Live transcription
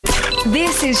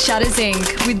This is Shutters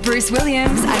Inc. with Bruce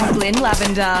Williams and Glynn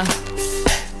Lavender.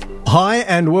 Hi,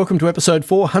 and welcome to episode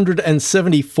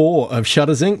 474 of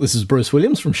Shutters Inc. This is Bruce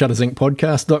Williams from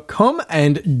shuttersincpodcast.com,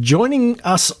 and joining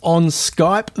us on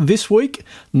Skype this week,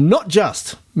 not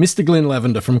just Mr. Glynn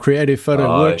Lavender from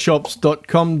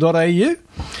creativephotoworkshops.com.au.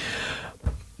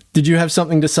 Did you have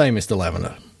something to say, Mr.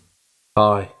 Lavender?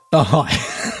 Hi. Oh, hi.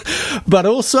 But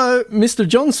also Mr.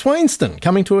 John Swainston,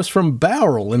 coming to us from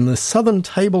Bowral in the southern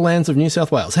tablelands of New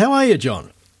South Wales. How are you,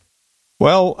 John?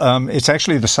 Well, it's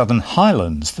actually the Southern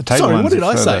Highlands. The tablelands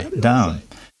are further down.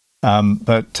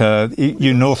 But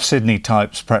you North Sydney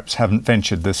types perhaps haven't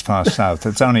ventured this far south.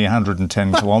 It's only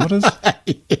 110 kilometres.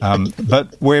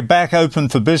 But we're back open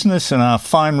for business, and our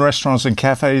fine restaurants and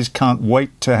cafes can't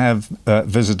wait to have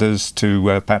visitors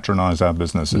to patronise our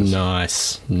businesses.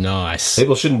 Nice.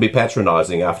 People shouldn't be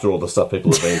patronising after all the stuff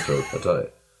people have been through, I tell you.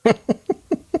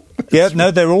 Yeah,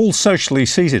 no, they're all socially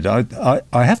seated. I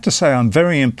have to say I'm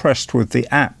very impressed with the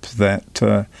app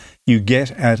that you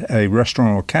get at a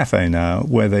restaurant or cafe now,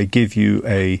 where they give you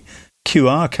a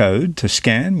QR code to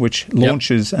scan, which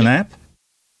launches an app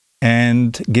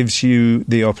and gives you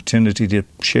the opportunity to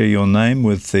share your name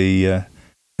with the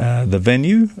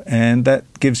venue, and that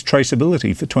gives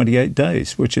traceability for 28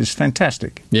 days, which is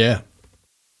fantastic. Yeah.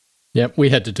 Yep,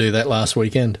 we had to do that last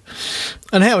weekend.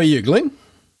 And how are you, Glynn?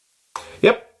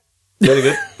 Yep. Very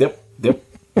good. Yep.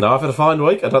 No, I've had a fine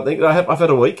week. I don't think I've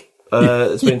had a week.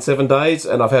 It's been 7 days,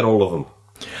 and I've had all of them.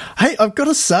 Hey, I've got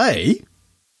to say,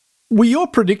 were your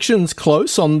predictions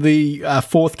close on the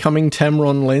forthcoming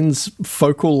Tamron lens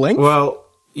focal length? Well,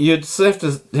 you'd have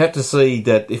to see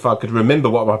that if I could remember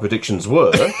what my predictions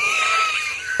were,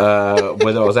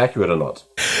 whether I was accurate or not.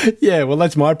 Yeah, well,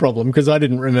 that's my problem, because I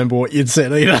didn't remember what you'd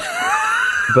said either.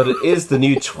 But it is the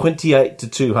new 28 to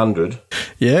 200.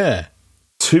 Yeah.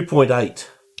 2.8.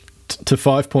 To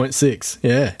 5.6,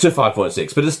 yeah. To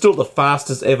 5.6, but it's still the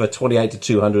fastest ever 28 to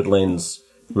 200 lens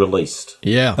released.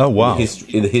 Yeah. Oh, wow.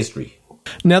 In the history.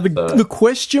 Now, the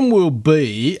question will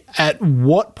be, at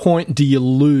what point do you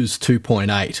lose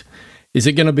 2.8? Is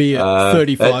it going to be at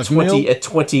 35 mil? At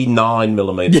 29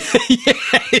 millimetres.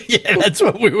 Yeah, that's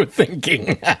what we were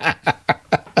thinking.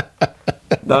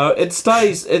 No, it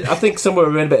stays, I think somewhere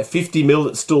around about 50 mil,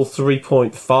 it's still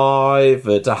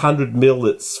 3.5. At 100 mil,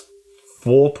 it's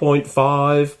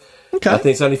 4.5. Okay. I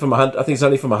think it's only from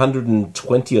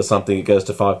 120 or something it goes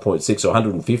to 5.6, or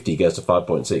 150 goes to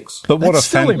 5.6. But what That's a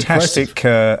still fantastic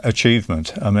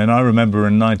achievement. I mean, I remember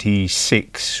in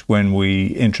 96 when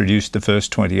we introduced the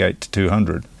first 28 to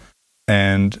 200,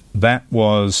 and that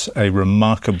was a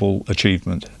remarkable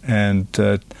achievement. And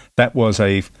that was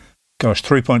a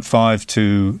 3.5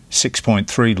 to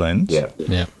 6.3 lens. Yeah.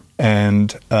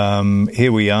 And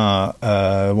here we are,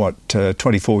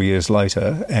 24 years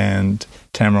later, and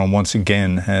Tamron once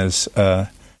again has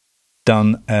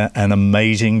done an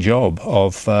amazing job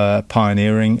of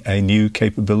pioneering a new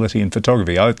capability in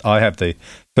photography. I have the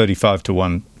 35 to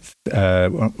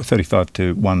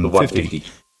 150.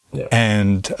 Yeah.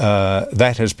 And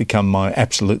that has become my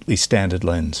absolutely standard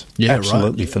lens. Yeah,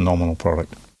 absolutely right. phenomenal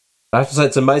product. I have to say,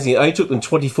 it's amazing. It only took them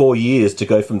 24 years to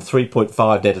go from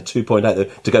 3.5 down to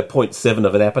 2.8, to go 0.7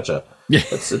 of an aperture. Yeah.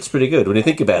 It's pretty good when you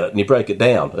think about it and you break it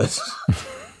down. But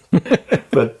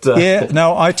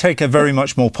I take a very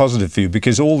much more positive view,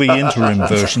 because all the interim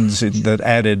versions that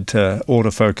added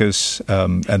autofocus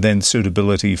and then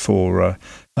suitability for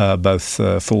both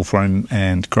full frame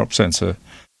and crop sensor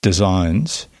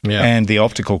designs, and the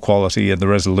optical quality and the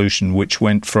resolution, which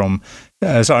went from,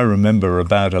 as I remember,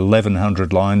 about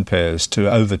 1,100 line pairs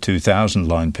to over 2,000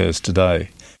 line pairs today,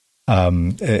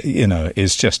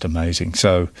 is just amazing.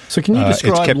 So can you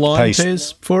describe line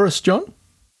pairs for us, John?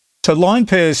 So line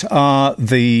pairs are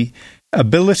the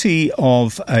ability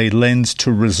of a lens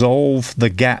to resolve the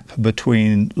gap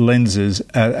between lenses,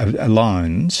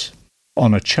 lines,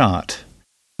 on a chart.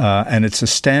 And it's a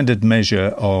standard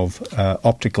measure of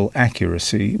optical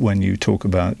accuracy when you talk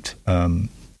about a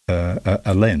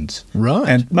lens. Right.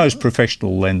 And most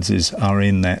professional lenses are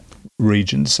in that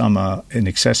region. Some are in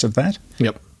excess of that.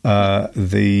 Yep.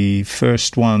 The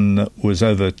first one that was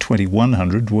over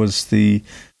 2100 was the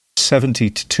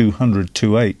 70 to 200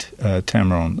 2.8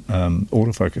 Tamron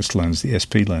autofocus lens, the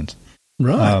SP lens.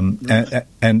 Right.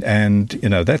 And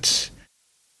that's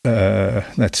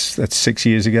 6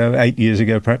 years ago, 8 years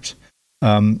ago, perhaps.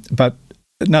 But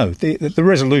no, the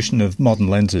resolution of modern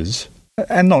lenses,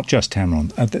 and not just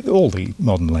Tamron, all the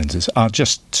modern lenses are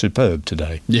just superb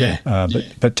today. Yeah.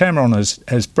 But Tamron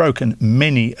has broken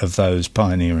many of those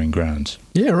pioneering grounds.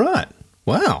 Yeah, right.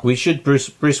 Wow. We should,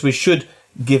 Bruce, we should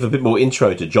give a bit more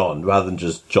intro to John rather than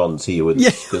just John's here with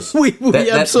us. We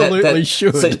absolutely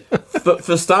should. So,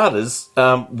 for starters,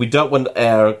 we don't want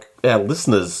our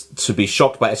listeners to be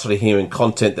shocked by actually hearing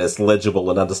content that's legible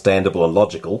and understandable and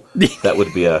logical. That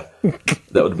would be a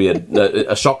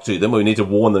shock to them. We need to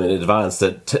warn them in advance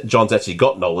that John's actually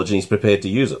got knowledge and he's prepared to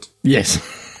use it. Yes,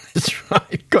 that's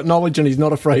right. Got knowledge and he's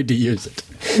not afraid to use it.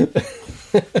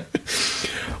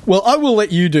 Well, I will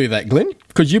let you do that, Glynn,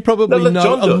 because you probably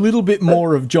know a little bit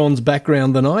more of John's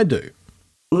background than I do.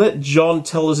 Let John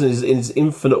tell us in his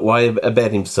infinite way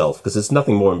about himself, because it's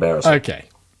nothing more embarrassing. Okay.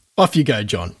 Off you go,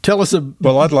 John. Tell us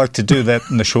Well, I'd like to do that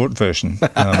in the short version.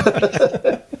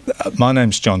 My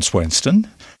name's John Swainston.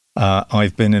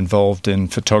 I've been involved in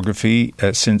photography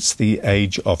since the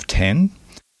age of 10,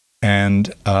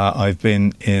 and I've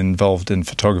been involved in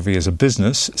photography as a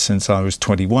business since I was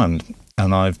 21.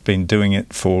 And I've been doing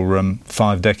it for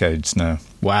 5 decades now.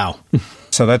 Wow.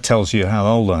 So that tells you how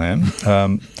old I am.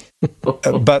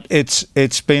 But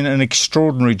it's been an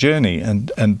extraordinary journey.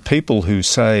 And people who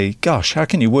say, gosh, how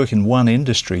can you work in one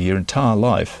industry your entire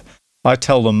life? I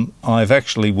tell them I've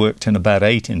actually worked in about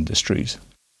 8 industries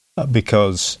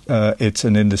because it's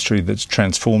an industry that's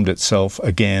transformed itself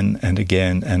again and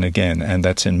again and again. And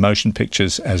that's in motion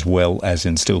pictures as well as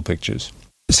in still pictures.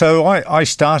 So I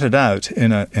started out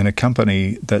in a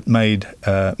company that made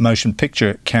motion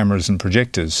picture cameras and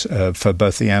projectors for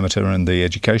both the amateur and the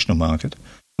educational market,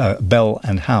 Bell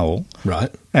and Howell.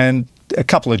 Right. And a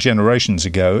couple of generations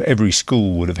ago, every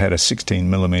school would have had a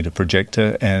 16mm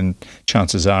projector, and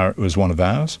chances are it was one of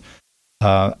ours.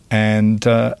 I,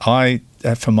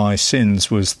 for my sins,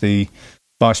 was the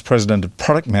vice president of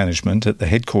product management at the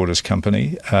headquarters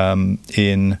company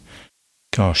in,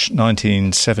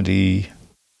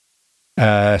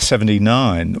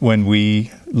 1979, when we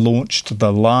launched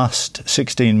the last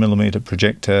 16mm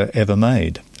projector ever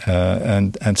made.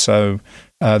 So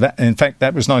that, in fact,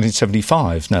 that was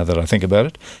 1975, now that I think about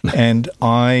it. And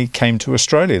I came to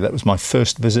Australia. That was my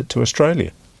first visit to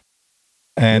Australia.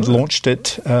 And launched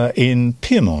it in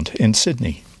Pyrmont in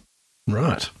Sydney.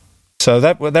 Right. So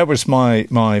that was my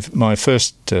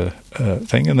first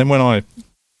thing. And then when I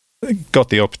got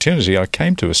the opportunity, I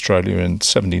came to Australia in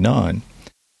 79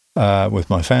 with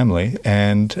my family,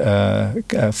 and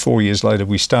 4 years later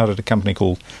we started a company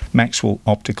called Maxwell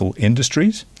Optical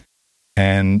Industries,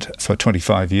 and for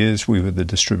 25 years we were the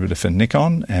distributor for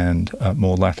Nikon, and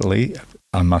more latterly,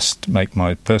 I must make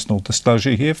my personal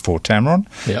disclosure here, for Tamron,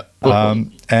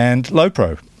 and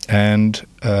Lowepro. And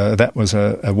that was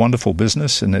a wonderful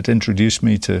business, and it introduced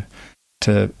me to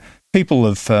people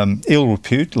of ill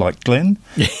repute like Glynn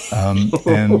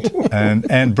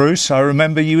and Bruce. I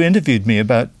remember you interviewed me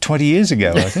about 20 years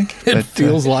ago, I think. It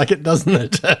feels like it, doesn't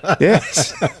it?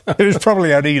 Yes. It was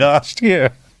probably only last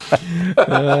year.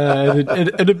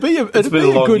 It'd be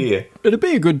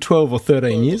a good 12 or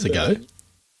 13 years ago.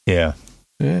 Yeah.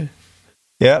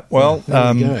 Yeah, well,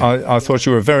 I thought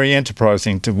you were very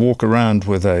enterprising to walk around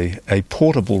with a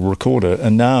portable recorder,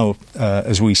 and now,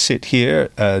 as we sit here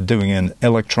doing an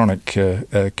electronic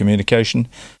communication,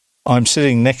 I'm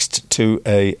sitting next to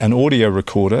an audio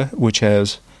recorder which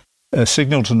has a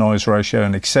signal-to-noise ratio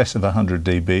in excess of 100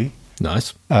 dB.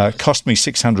 Nice. Cost me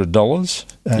 $600.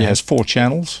 Has 4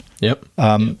 channels. Yep.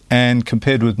 And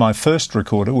compared with my first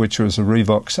recorder, which was a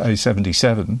Revox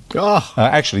A77.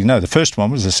 Actually, no, the first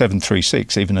one was a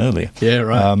 736, even earlier. Yeah,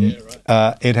 right.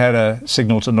 It had a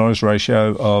signal-to-noise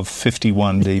ratio of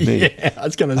 51 dB. Yeah, I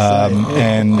was going to say.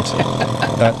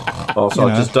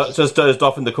 Just dozed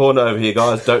off in the corner over here,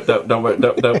 guys.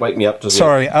 Don't wake me up.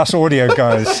 Sorry, us audio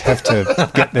guys have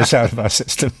to get this out of our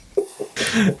system.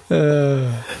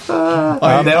 And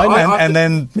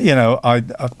then, you know, I've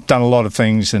done a lot of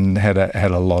things and had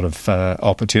a lot of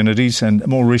opportunities. And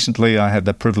more recently, I had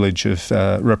the privilege of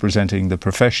representing the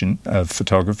profession of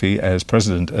photography as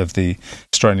president of the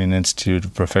Australian Institute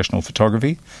of Professional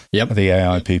Photography, the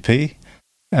AIPP.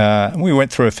 We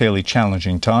went through a fairly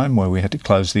challenging time where we had to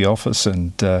close the office,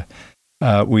 and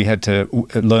we had to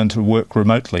learn to work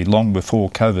remotely long before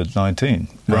COVID-19.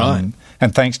 Right.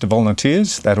 And thanks to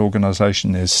volunteers, that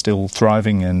organisation is still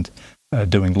thriving and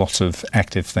doing lots of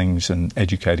active things and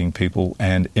educating people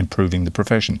and improving the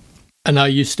profession. And are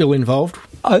you still involved?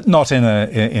 Not in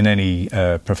any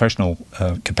professional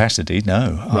capacity,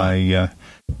 no. Right.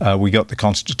 We got the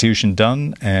Constitution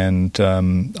done, and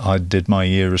I did my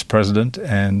year as president,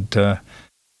 and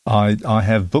I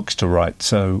have books to write,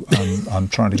 so I'm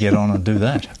trying to get on and do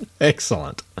that.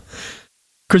 Excellent.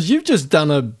 Because you've just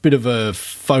done a bit of a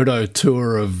photo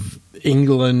tour of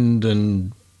England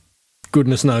and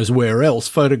goodness knows where else,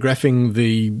 photographing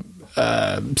the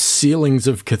ceilings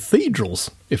of cathedrals,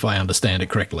 if I understand it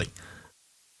correctly.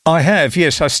 I have,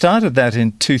 yes. I started that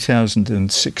in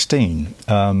 2016,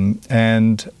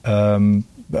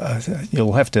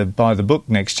 you'll have to buy the book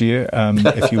next year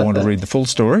if you want to read the full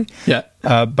story. Yeah.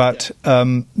 But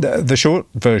the short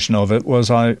version of it was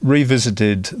I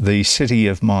revisited the city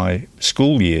of my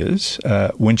school years,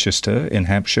 Winchester in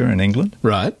Hampshire in England.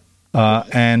 Right.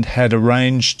 And had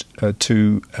arranged I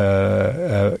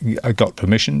got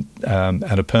permission and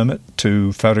a permit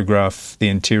to photograph the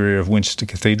interior of Winchester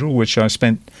Cathedral, which I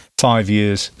spent 5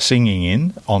 years singing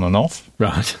in, on and off,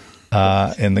 right,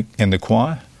 in the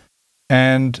choir.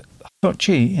 And I thought,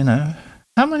 gee,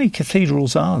 how many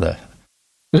cathedrals are there?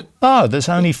 There's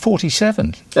only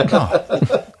 47.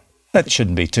 That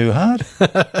shouldn't be too hard.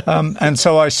 And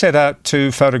so I set out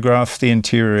to photograph the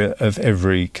interior of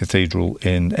every cathedral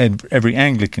every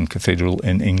Anglican cathedral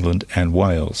in England and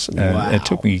Wales. And wow. It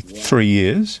took me 3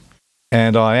 years.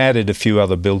 And I added a few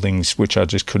other buildings which I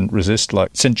just couldn't resist, like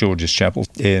St George's Chapel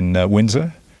in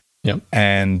Windsor. Yep.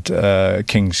 And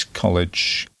King's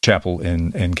College Chapel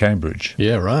in Cambridge.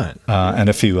 Yeah, right. And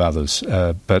a few others.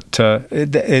 But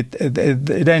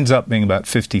it ends up being about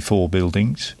 54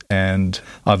 buildings, and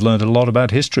I've learned a lot about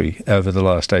history over the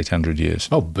last 800 years.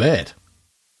 Oh, bet.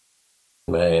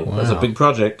 Man, wow. That's a big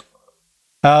project.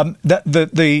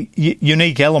 The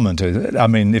unique element is,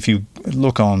 if you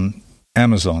look on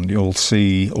Amazon, you'll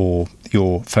see, or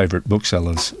your favourite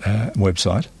bookseller's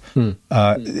website,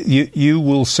 you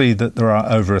will see that there are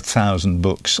over 1,000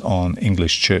 books on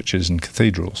English churches and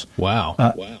cathedrals. Wow.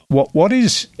 What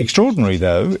is extraordinary,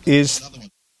 though, is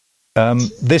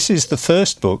this is the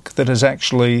first book that has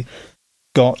actually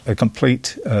got a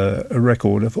complete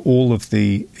record of all of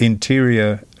the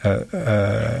interior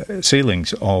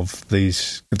ceilings of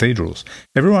these cathedrals.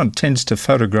 Everyone tends to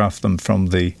photograph them from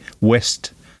the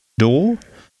west door,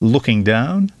 looking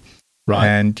down. Right.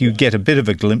 And you get a bit of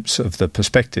a glimpse of the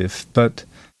perspective, but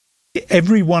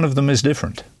every one of them is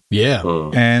different. Yeah.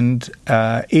 And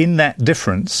in that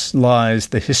difference lies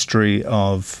the history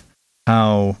of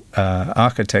how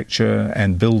architecture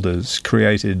and builders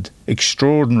created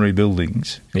extraordinary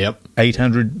buildings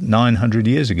 800, 900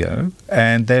 years ago,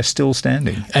 and they're still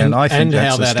standing. And I think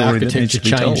that's how a that story that needs architecture to be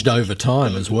told. changed over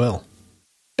time as well.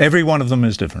 Every one of them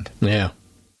is different. Yeah.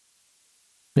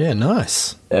 Yeah,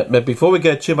 nice. But before we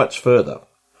go too much further,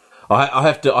 I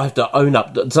have to own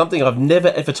up something I've never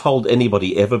ever told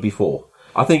anybody ever before.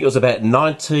 I think it was about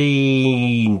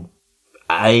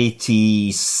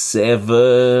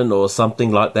 1987 or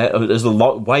something like that. It was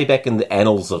way back in the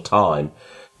annals of time.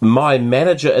 My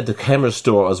manager at the camera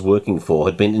store I was working for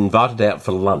had been invited out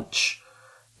for lunch,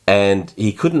 and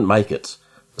he couldn't make it,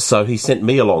 so he sent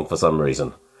me along for some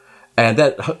reason. And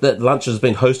that lunch has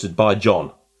been hosted by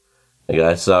John.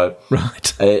 Okay, so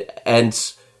right,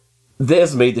 and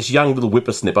there's me, this young little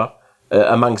whippersnipper,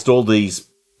 amongst all these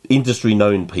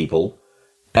industry-known people,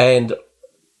 and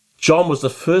John was the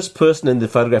first person in the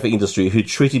photographic industry who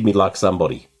treated me like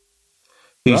somebody.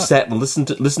 Who sat and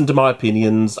listened to my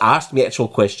opinions, asked me actual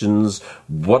questions,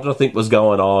 what did I think was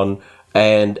going on,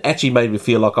 and actually made me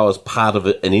feel like I was part of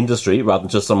an industry rather than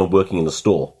just someone working in the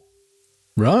store.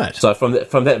 Right. So from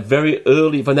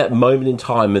that moment in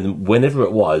time, and whenever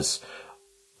it was,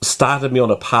 started me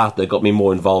on a path that got me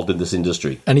more involved in this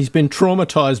industry. And he's been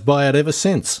traumatised by it ever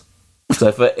since.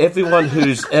 So for everyone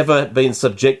who's ever been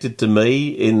subjected to me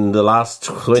in the last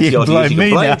 20-odd years, you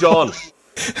can blame John.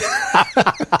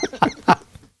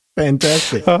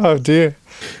 Fantastic. Oh, dear.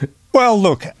 Well,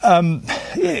 look,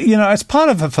 it's part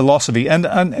of a philosophy,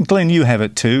 and Glynn, you have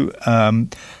it too,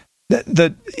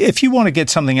 that if you want to get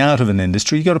something out of an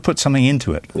industry, you've got to put something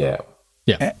into it. Yeah.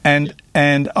 Yeah.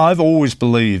 And I've always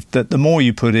believed that the more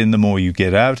you put in, the more you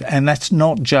get out, and that's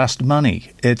not just money.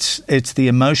 It's the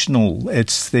emotional,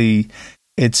 it's the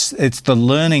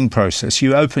learning process.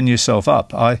 You open yourself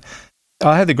up. I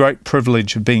had the great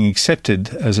privilege of being accepted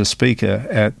as a speaker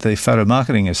at the Photo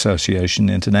Marketing Association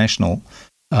International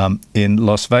in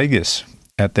Las Vegas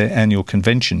at their annual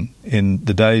convention in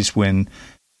the days when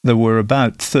there were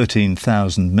about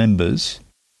 13,000 members.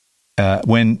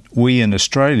 When we in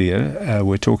Australia,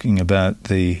 we're talking about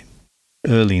the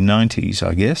early 90s,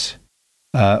 I guess,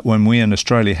 when we in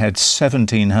Australia had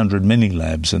 1,700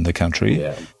 mini-labs in the country,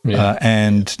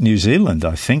 and New Zealand,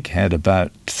 I think, had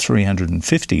about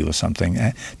 350 or something.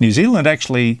 New Zealand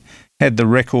actually had the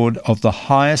record of the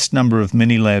highest number of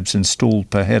mini-labs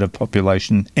installed per head of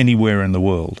population anywhere in the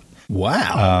world.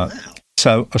 Wow.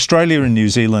 So Australia and New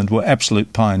Zealand were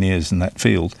absolute pioneers in that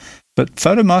field. But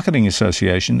Photo Marketing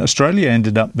Association, Australia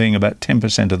ended up being about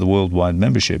 10% of the worldwide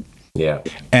membership. Yeah.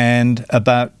 And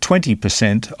about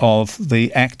 20% of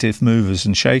the active movers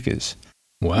and shakers.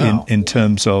 Wow. In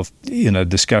terms of,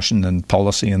 discussion and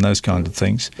policy and those kind of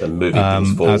things, And moving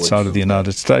things forward. outside of the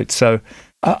United States. So,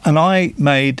 and I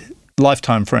made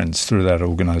lifetime friends through that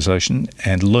organisation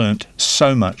and learnt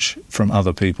so much from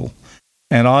other people.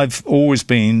 And I've always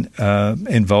been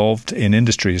involved in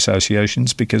industry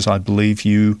associations because I believe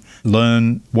you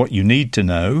learn what you need to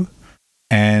know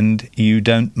and you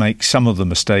don't make some of the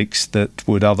mistakes that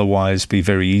would otherwise be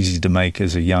very easy to make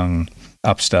as a young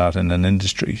upstart in an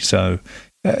industry. So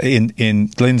in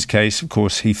Glynn's case, of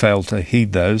course, he failed to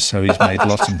heed those, so he's made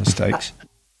lots of mistakes.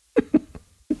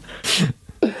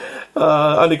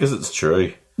 Only because it's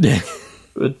true. Yeah.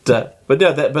 But the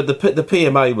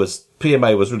PMA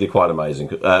was really quite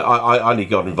amazing. I only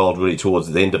got involved really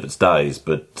towards the end of its days,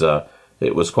 but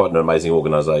it was quite an amazing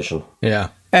organisation. Yeah.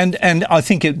 And I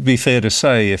think it'd be fair to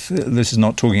say, if this is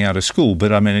not talking out of school,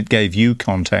 but I mean, it gave you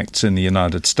contacts in the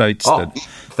United States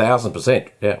 1,000%,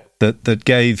 yeah. That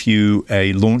gave you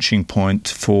a launching point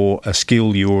for a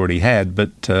skill you already had,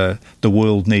 but the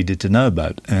world needed to know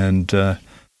about. And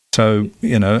so,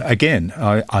 again,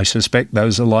 I suspect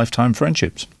those are lifetime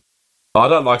friendships. I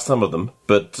don't like some of them,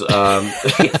 but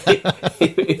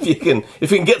if you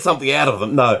can get something out of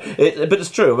them, no. But it's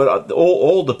true. But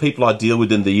all the people I deal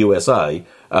with in the USA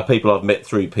are people I've met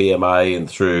through PMA and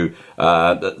through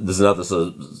there's another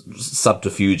sort of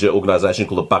subterfuge organisation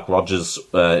called the Buck Rogers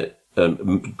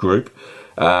group.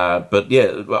 But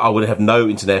yeah, I would have no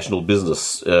international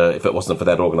business if it wasn't for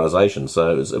that organisation.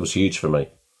 So it was huge for me.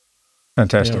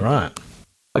 Fantastic. Yeah, right.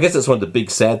 I guess that's one of the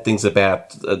big sad things about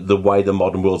the way the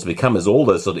modern world's become is all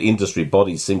those sort of industry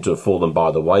bodies seem to have fallen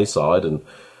by the wayside, and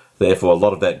therefore a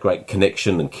lot of that great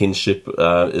connection and kinship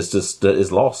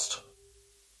is lost.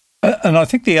 And I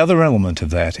think the other element of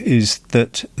that is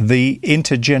that the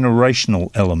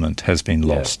intergenerational element has been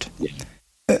lost. Yeah.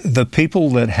 The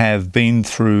people that have been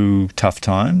through tough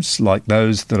times, like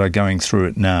those that are going through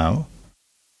it now,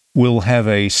 will have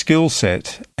a skill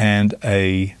set and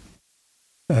a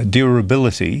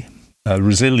durability,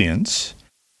 resilience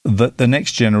that the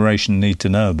next generation need to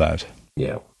know about.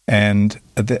 Yeah. And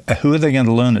who are they going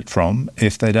to learn it from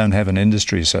if they don't have an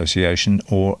industry association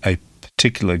or a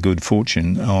particular good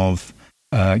fortune of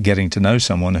getting to know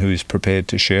someone who's prepared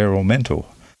to share or mentor?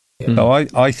 Yeah. So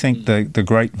I think the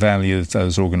great value of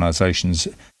those organisations,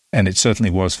 and it certainly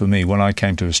was for me, when I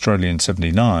came to Australia in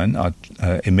 1979,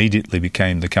 I immediately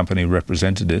became the company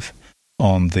representative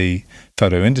on the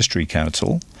Photo Industry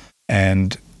Council,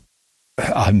 and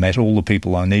I met all the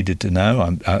people I needed to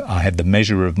know. I had the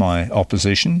measure of my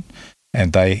opposition,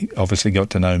 and they obviously got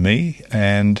to know me.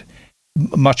 And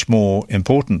much more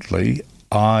importantly,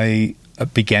 I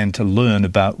began to learn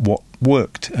about what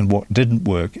worked and what didn't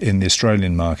work in the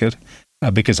Australian market,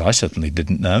 because I certainly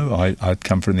didn't know. I'd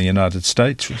come from the United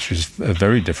States, which was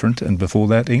very different, and before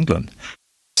that, England.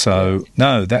 So,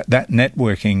 no, that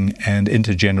networking and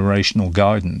intergenerational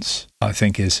guidance, I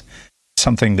think, is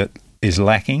something that is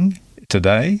lacking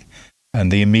today,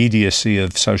 and the immediacy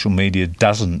of social media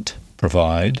doesn't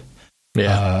provide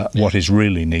what is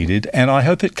really needed, and I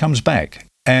hope it comes back.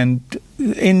 And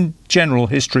in general,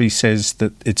 history says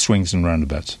that it swings and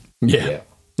roundabouts. Yeah.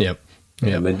 Yep.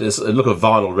 I mean, look at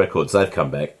vinyl records; they've come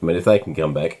back. I mean, if they can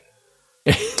come back,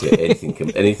 anything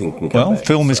can come back. Well,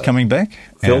 film is coming back.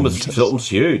 Film's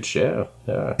huge, yeah.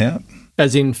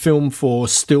 As in film for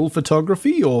still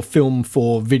photography or film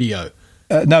for video?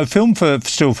 No, film for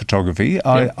still photography.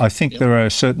 I think there are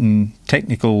certain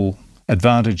technical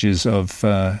advantages of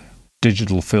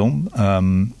digital film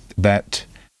that,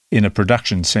 in a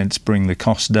production sense, bring the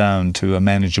cost down to a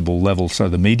manageable level so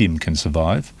the medium can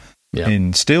survive. Yeah.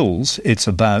 In stills, it's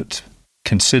about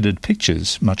considered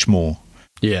pictures much more.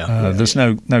 There's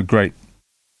no great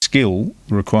skill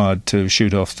required to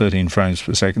shoot off 13 frames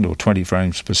per second or 20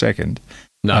 frames per second.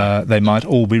 No. They might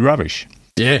all be rubbish.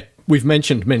 Yeah. We've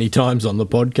mentioned many times on the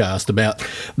podcast about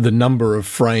the number of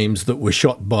frames that were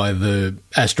shot by the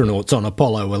astronauts on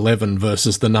Apollo 11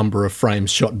 versus the number of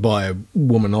frames shot by a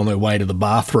woman on her way to the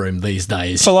bathroom these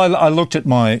days. Well, I looked at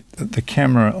the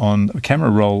camera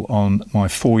roll on my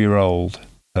 4-year-old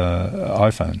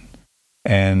iPhone,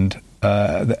 and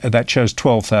that shows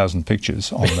 12,000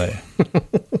 pictures on there.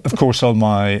 Of course, on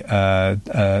my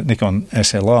Nikon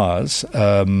SLRs,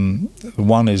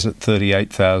 one is at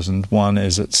 38,000, one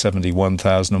is at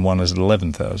 71,000, and one is at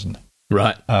 11,000.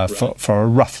 Right. For a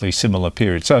roughly similar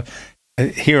period. So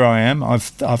here I am.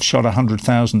 I've shot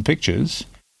 100,000 pictures,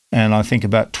 and I think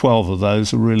about 12 of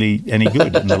those are really any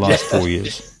good in the last 4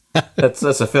 years. That's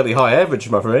a fairly high average,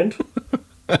 my friend.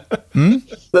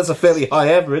 That's a fairly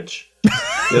high average.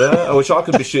 I wish I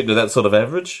could be shooting at that sort of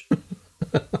average.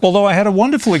 Although I had a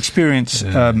wonderful experience,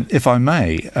 if I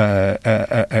may,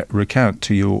 recount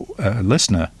to your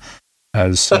listener,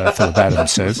 as Philip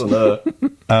Adams says.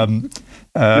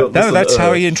 That's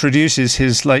how he introduces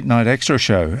his late night extra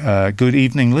show. Good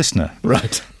evening, listener.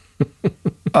 Right.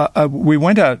 We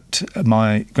went out,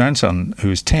 my grandson,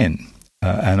 who's 10,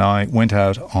 and I went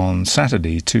out on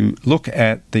Saturday to look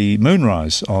at the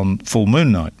moonrise on full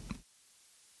moon night.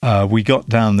 We got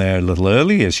down there a little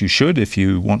early, as you should, if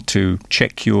you want to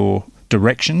check your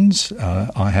directions.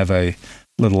 I have a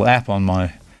little app on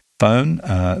my phone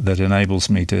that enables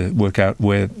me to work out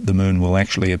where the moon will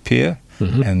actually appear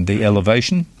and the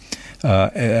elevation.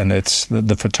 And it's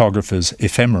the photographer's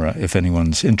ephemera, if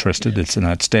anyone's interested. It's an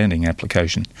outstanding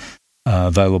application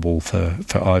available for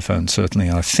iPhone,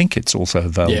 certainly. I think it's also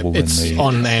available it's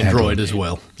on Android as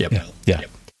well. Yep. Yeah.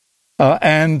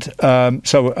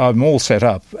 So I'm all set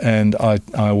up, and I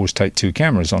always take 2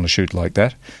 cameras on a shoot like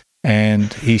that.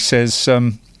 And he says,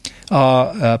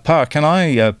 Pa, can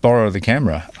I borrow the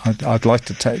camera? I'd like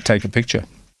to take a picture.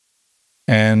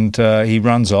 And he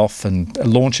runs off and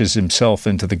launches himself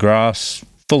into the grass,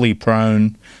 fully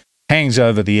prone, hangs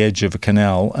over the edge of a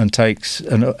canal and takes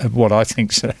what I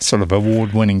think is a sort of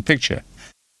award-winning picture.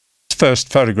 It's the first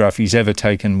photograph he's ever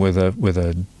taken with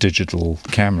a digital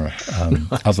camera,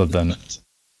 other than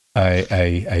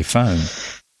a phone.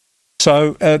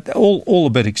 So all a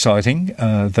bit exciting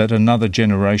that another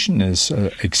generation is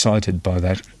excited by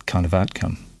that kind of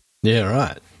outcome. Yeah,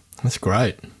 right. That's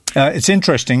great. It's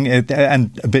interesting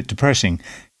and a bit depressing.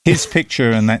 His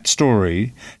picture and that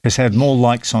story has had more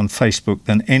likes on Facebook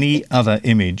than any other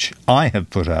image I have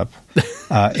put up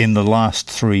in the last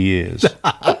 3 years.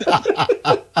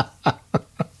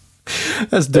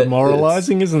 That's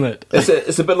demoralising, isn't it?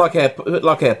 It's a bit like our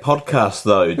podcast,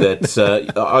 though.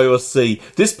 That I always see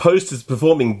this post is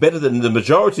performing better than the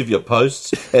majority of your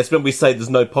posts. It's when we say there's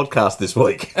no podcast this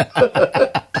week.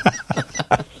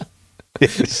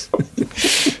 Yes.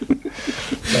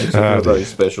 Makes it very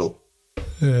special.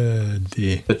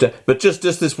 Dear. But just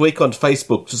this week on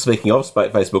Facebook, just speaking of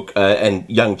Facebook and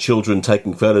young children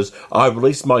taking photos, I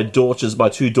released my 2 daughters'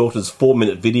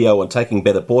 4-minute video on taking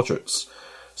better portraits.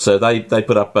 So they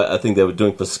put up a thing they were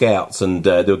doing for Scouts, and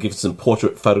they were giving some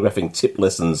portrait photographing tip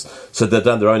lessons. So they've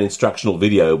done their own instructional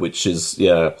video, which is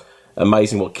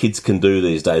amazing what kids can do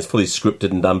these days, fully scripted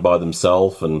and done by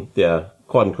themselves, and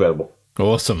quite incredible.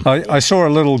 Awesome. I saw a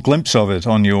little glimpse of it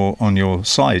on your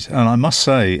site, and I must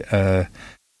say,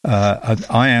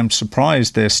 I am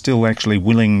surprised they're still actually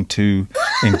willing to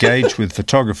engage with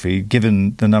photography,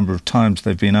 given the number of times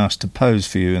they've been asked to pose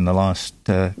for you in the last,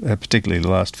 particularly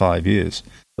the last 5 years.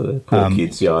 Poor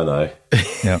kids, I know.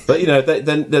 Yeah. But they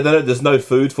know there's no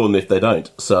food for them if they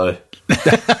don't. So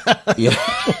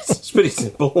it's pretty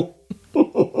simple.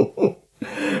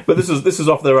 But this is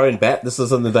off their own bat. This is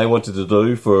something they wanted to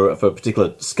do for a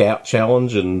particular Scout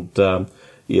challenge, and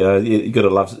you got to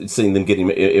love seeing them getting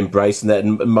embraced in that.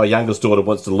 And my youngest daughter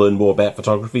wants to learn more about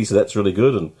photography, so that's really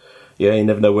good. And you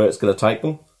never know where it's going to take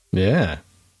them. Yeah,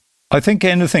 I think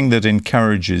anything that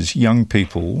encourages young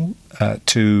people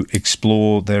to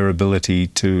explore their ability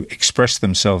to express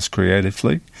themselves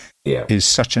creatively is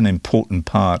such an important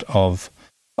part of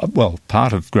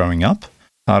growing up.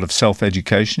 Part of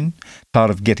self-education,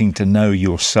 part of getting to know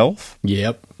yourself.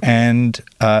 Yep. And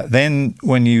then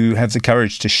when you have the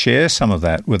courage to share some of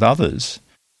that with others,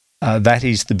 that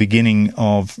is the beginning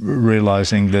of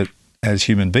realising that as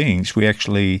human beings,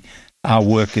 our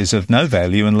work is of no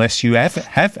value unless you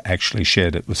have actually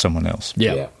shared it with someone else.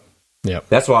 Yeah.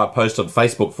 That's why I post on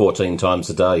Facebook 14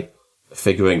 times a day,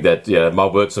 figuring that my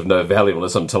work's of no value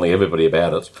unless I'm telling everybody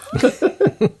about it.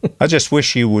 I just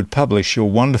wish you would publish your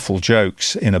wonderful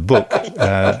jokes in a book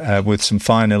with some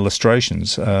fine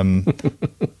illustrations.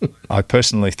 I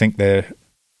personally think they're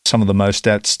some of the most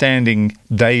outstanding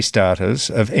day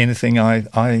starters of anything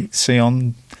I see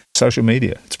on social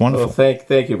media. It's wonderful. Well,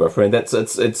 thank you, my friend. It's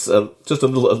just a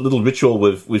little ritual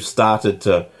we've started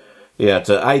to get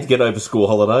over school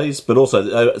holidays, but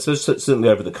also certainly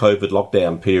over the COVID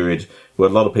lockdown period, where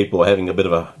a lot of people are having a bit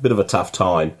of a tough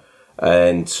time.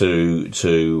 And to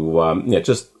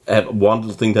just have one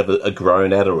little thing to have a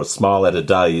groan at or a smile at a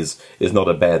day is not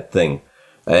a bad thing.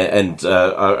 And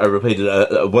I repeated,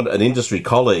 an industry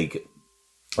colleague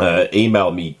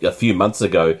emailed me a few months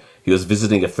ago. He was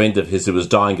visiting a friend of his who was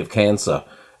dying of cancer,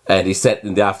 and he sat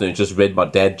in the afternoon and just read my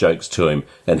dad jokes to him,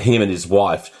 and him and his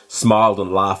wife smiled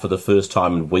and laughed for the first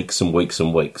time in weeks and weeks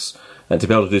and weeks. And to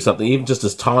be able to do something even just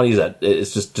as tiny as that,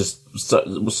 it's just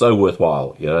so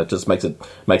worthwhile. It just makes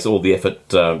all the effort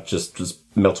just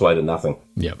melt away to nothing.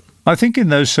 Yep. I think in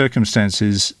those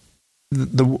circumstances,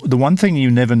 the one thing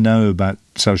you never know about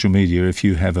social media, if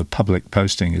you have a public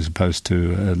posting as opposed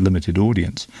to a limited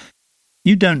audience,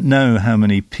 you don't know how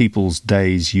many people's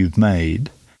days you've made,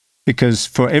 because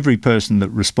for every person that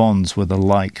responds with a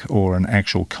like or an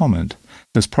actual comment,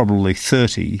 there's probably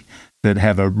 30 that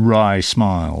have a wry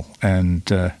smile. And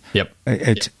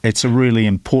it's a really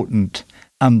important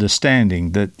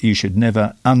understanding that you should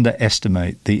never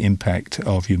underestimate the impact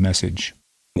of your message.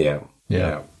 Yeah,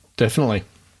 definitely.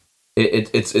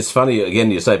 It's funny,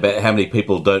 again, you say about how many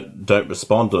people don't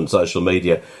respond on social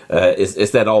media.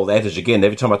 It's that old adage again,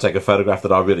 every time I take a photograph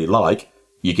that I really like,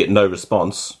 you get no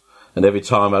response. And every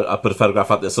time I put a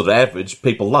photograph up that's sort of average,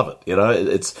 people love it. You know,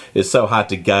 it's so hard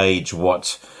to gauge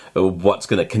what's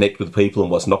going to connect with people and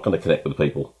what's not going to connect with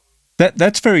people.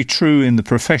 That's very true in the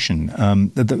profession.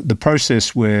 The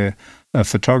process where a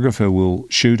photographer will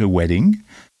shoot a wedding,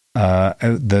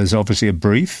 there's obviously a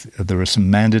brief. There are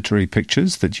some mandatory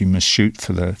pictures that you must shoot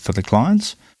for the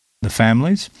clients, the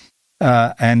families,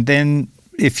 and then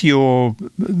if you're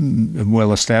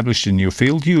well established in your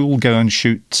field, you'll go and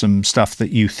shoot some stuff that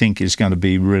you think is going to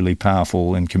be really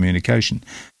powerful in communication.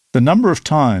 The number of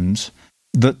times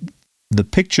that the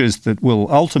pictures that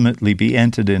will ultimately be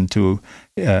entered into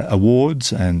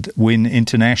awards and win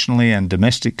internationally and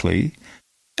domestically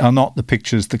are not the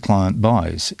pictures the client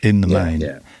buys in the main.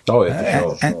 Yeah. Oh, yeah,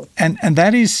 sure. And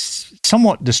that is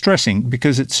somewhat distressing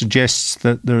because it suggests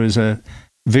that there is a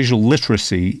visual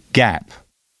literacy gap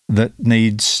that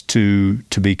needs to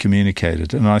be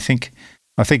communicated. And I think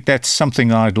that's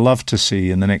something I'd love to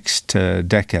see in the next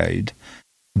decade,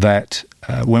 that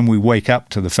when we wake up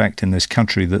to the fact in this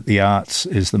country that the arts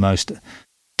is the most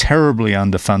terribly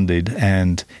underfunded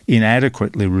and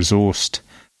inadequately resourced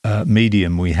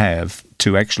medium we have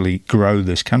to actually grow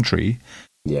this country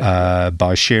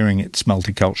by sharing its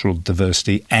multicultural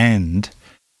diversity and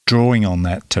drawing on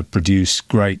that to produce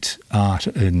great art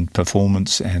in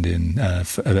performance and in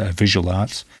visual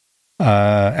arts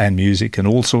and music and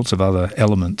all sorts of other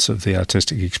elements of the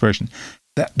artistic expression.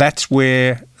 That's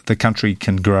where the country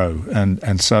can grow.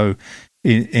 And so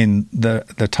in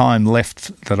the time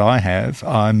left that I have,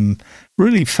 I'm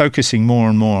really focusing more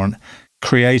and more on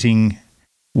creating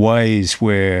ways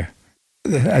where,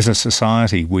 as a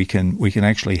society, we can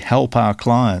actually help our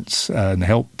clients and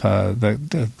help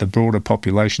the broader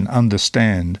population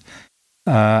understand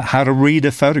how to read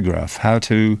a photograph, how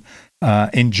to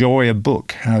enjoy a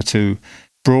book, how to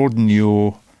broaden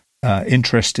your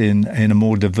interest in a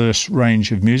more diverse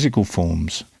range of musical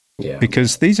forms. Yeah.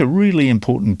 Because these are really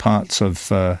important parts of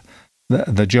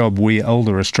the job we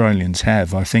older Australians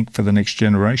have, I think, for the next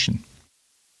generation.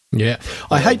 Yeah.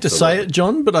 I hate to say it,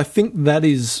 John, but I think that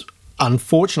is,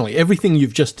 unfortunately, everything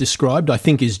you've just described, I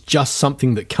think, is just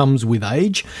something that comes with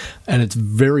age, and it's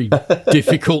very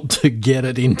difficult to get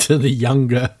it into the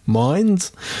younger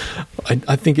minds.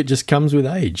 I think it just comes with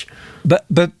age.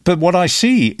 But what I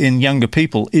see in younger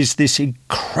people is this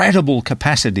incredible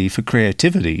capacity for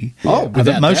creativity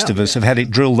that most of us have had it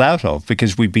drilled out of,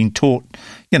 because we've been taught,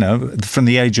 from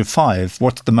the age of 5,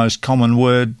 what's the most common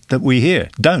word that we hear?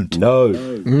 Don't. No.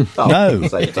 No.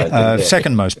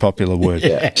 Second most popular word.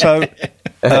 Yeah. So,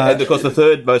 and of course, the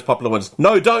third most popular one is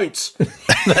no, don't.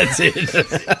 That's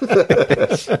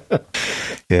it.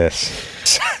 Yes.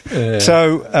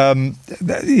 So, I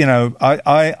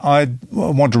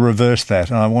want to reverse that,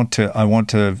 and I want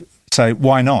to say,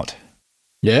 why not?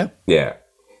 Yeah. Yeah.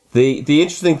 The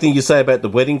interesting thing you say about the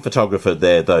wedding photographer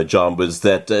there, though, John, was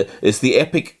that it's the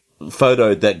epic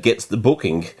photo that gets the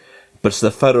booking, but it's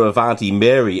the photo of Auntie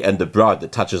Mary and the bride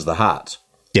that touches the heart.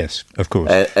 Yes, of course.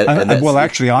 Well,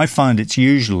 actually, I find it's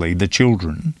usually the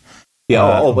children. Yeah,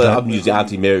 I'm using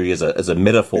Auntie Mary as a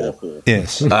metaphor.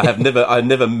 Yes, I've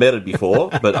never met her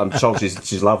before, but I'm sure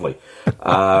she's lovely.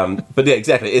 But yeah,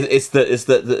 exactly. It's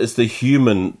the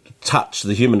human touch,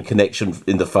 the human connection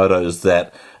in the photos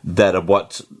that are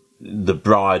what the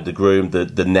bride, the groom,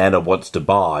 the nana wants to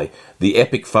buy. The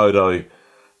epic photo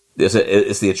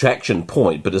is the attraction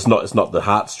point, but it's not the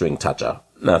heartstring toucher.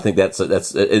 And I think that's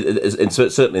and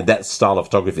certainly in that style of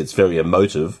photography, it's very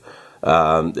emotive.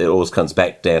 It always comes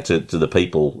back down to the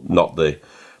people, not the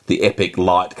epic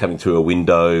light coming through a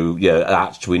window,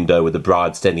 arched window with the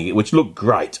bride standing, which look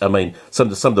great. I mean, some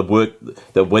of the work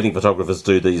that wedding photographers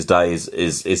do these days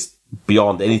is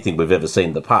beyond anything we've ever seen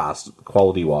in the past,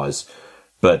 quality wise.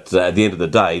 But at the end of the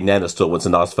day, Nana still wants a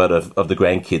nice photo of the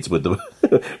grandkids with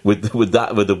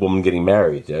the woman getting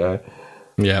married.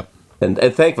 Yeah. And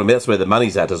thankfully, that's where the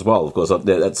money's at as well. Of course,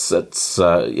 that's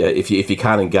if you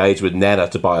can't engage with Nana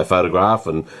to buy a photograph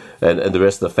and the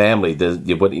rest of the family,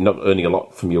 you're not earning a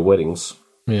lot from your weddings.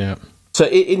 Yeah. So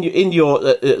in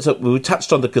your so we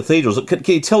touched on the cathedrals. Can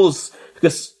you tell us,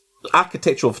 because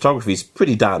architectural photography is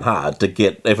pretty darn hard to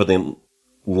get everything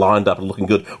lined up and looking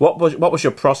good. What was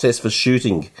your process for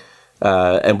shooting,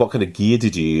 and what kind of gear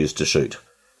did you use to shoot?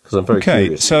 Because I'm very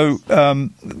curious. So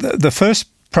the first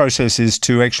process is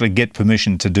to actually get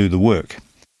permission to do the work.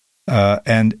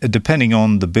 And depending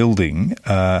on the building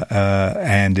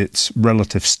and its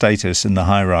relative status in the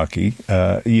hierarchy,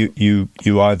 you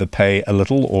either pay a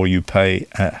little or you pay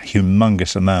a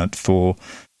humongous amount for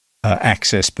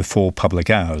access before public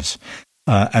hours.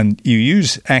 And you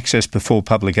use access before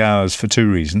public hours for two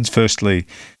reasons. Firstly,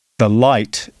 the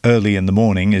light early in the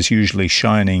morning is usually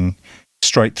shining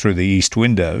straight through the east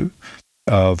window.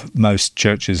 Of most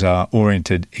churches are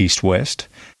oriented east-west.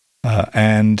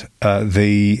 And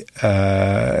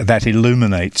that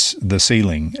illuminates the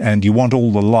ceiling, and you want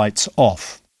all the lights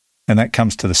off. And that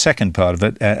comes to the second part of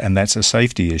it, and that's a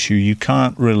safety issue. You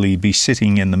can't really be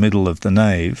sitting in the middle of the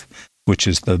nave, which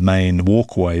is the main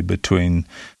walkway between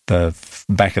the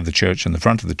back of the church and the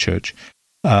front of the church,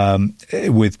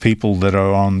 with people that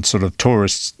are on sort of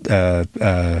tourist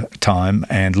time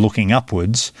and looking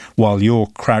upwards while you're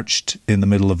crouched in the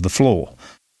middle of the floor.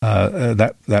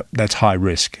 That's high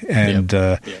risk, and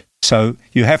so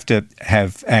you have to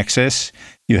have access,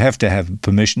 you have to have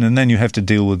permission, and then you have to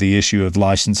deal with the issue of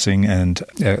licensing and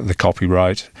the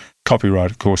copyright. Copyright,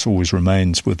 of course, always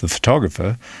remains with the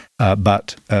photographer,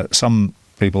 but some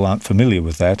people aren't familiar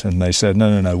with that, and they said,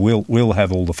 no, we'll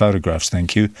have all the photographs,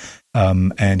 thank you,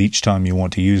 and each time you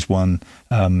want to use one,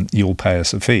 you'll pay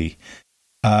us a fee.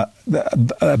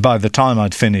 By the time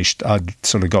I'd finished, I'd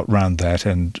sort of got round that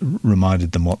and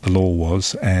reminded them what the law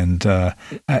was and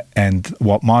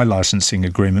what my licensing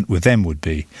agreement with them would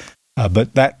be.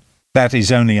 But that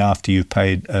is only after you've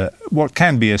paid what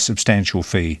can be a substantial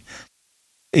fee.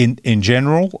 In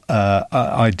general,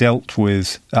 I dealt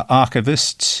with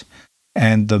archivists,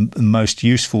 and the most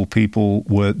useful people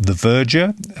were the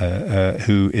verger,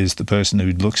 who is the person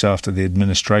who looks after the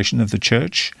administration of the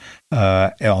church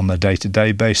on a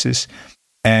day-to-day basis,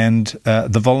 and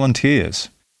the volunteers.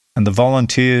 And the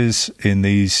volunteers in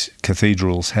these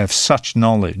cathedrals have such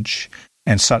knowledge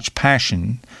and such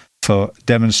passion for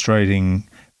demonstrating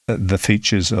the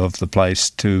features of the place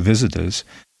to visitors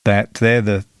that they're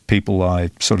the people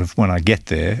I sort of, when I get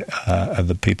there, are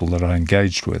the people that I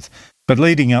engaged with. But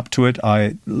leading up to it,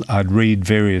 I'd read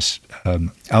various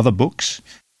other books.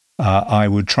 I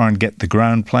would try and get the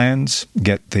ground plans,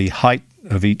 get the height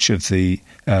of each of the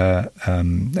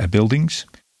buildings,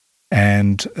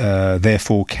 and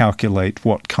therefore calculate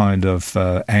what kind of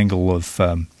angle of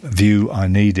view I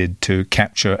needed to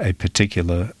capture a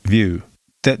particular view.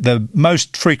 The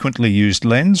most frequently used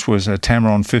lens was a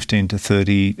Tamron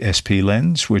 15-30 SP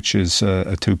lens, which is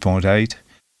a 2.8.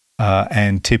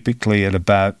 And typically at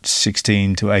about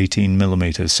 16 to 18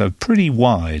 millimeters, so pretty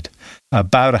wide,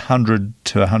 about 100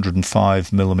 to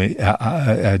 105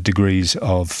 degrees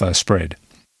of spread.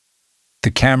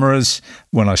 The cameras,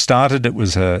 when I started, it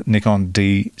was a Nikon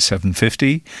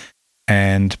D750,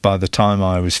 and by the time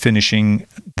I was finishing,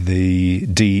 the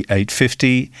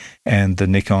D850 and the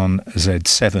Nikon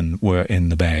Z7 were in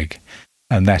the bag.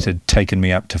 And that had taken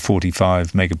me up to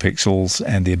 45 megapixels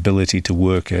and the ability to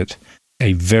work at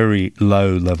a very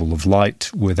low level of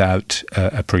light without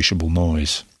appreciable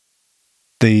noise.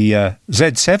 The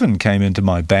Z7 came into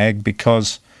my bag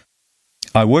because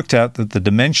I worked out that the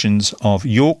dimensions of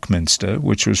York Minster,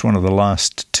 which was one of the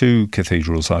last two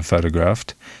cathedrals I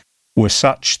photographed, were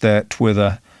such that with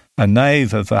a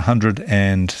nave of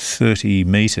 130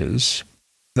 metres,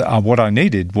 what I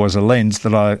needed was a lens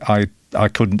that I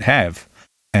couldn't have.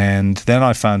 And then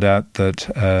I found out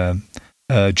that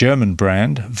a German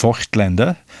brand,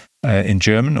 Voigtlander in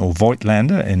German, or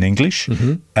Voigtlander in English,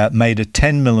 made a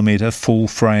 10mm full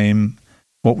frame,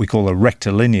 what we call a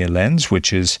rectilinear lens,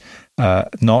 which is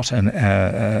not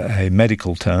a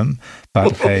medical term,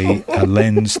 but a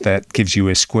lens that gives you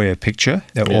a square picture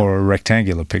or a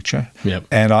rectangular picture. Yep.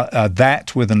 And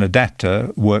that, with an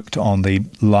adapter, worked on the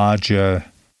larger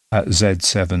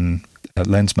Z7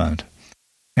 lens mount.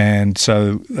 And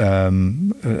so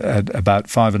at about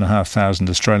 $5,500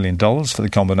 Australian dollars for the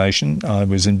combination, I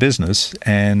was in business,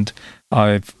 and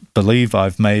I believe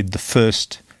I've made the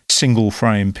first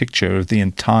single-frame picture of the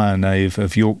entire nave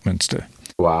of York Minster.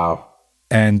 Wow.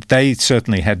 And they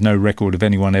certainly had no record of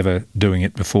anyone ever doing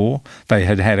it before. They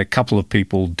had had a couple of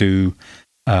people do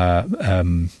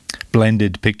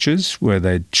blended pictures where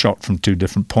they'd shot from two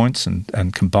different points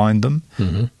and combined them,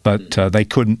 but they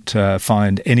couldn't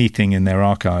find anything in their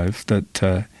archive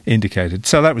that indicated.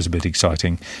 So that was a bit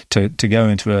exciting to go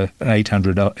into an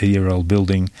 800-year-old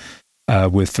building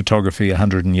with photography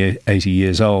 180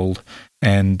 years old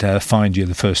and find you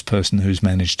the first person who's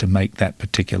managed to make that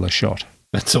particular shot.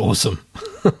 That's awesome.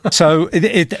 So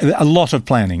a lot of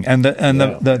planning, and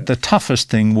the toughest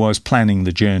thing was planning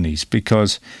the journeys,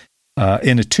 because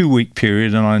in a 2-week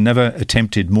period, and I never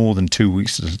attempted more than 2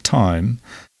 weeks at a time,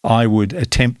 I would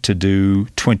attempt to do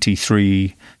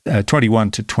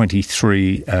 21 to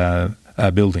 23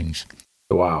 buildings.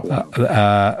 Wow.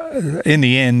 In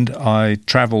the end, I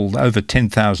travelled over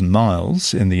 10,000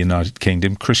 miles in the United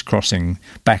Kingdom, crisscrossing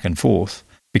back and forth,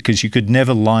 because you could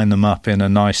never line them up in a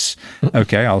nice,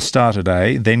 okay, I'll start at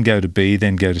A, then go to B,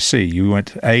 then go to C. You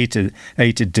went A to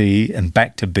D and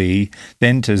back to B,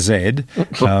 then to Z,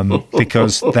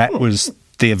 because that was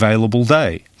the available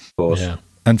day. Of course. Yeah.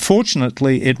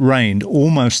 Unfortunately, it rained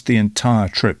almost the entire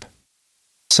trip.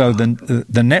 So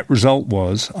the net result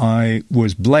was I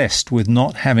was blessed with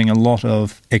not having a lot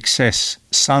of excess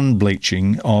sun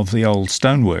bleaching of the old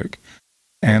stonework,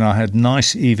 and I had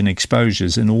nice even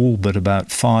exposures in all but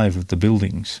about 5 of the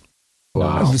buildings.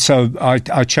 Wow. So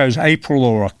I chose April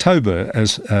or October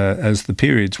as the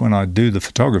periods when I do the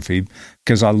photography,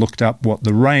 because I looked up what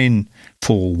the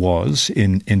rainfall was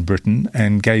in Britain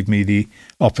and gave me the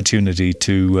opportunity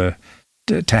to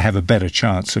have a better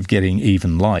chance of getting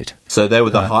even light. So they were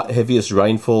the heaviest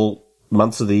rainfall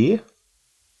months of the year?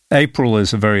 April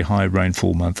is a very high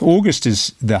rainfall month. August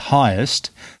is the highest,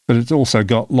 but it's also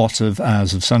got lots of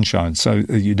hours of sunshine, so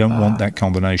you don't want that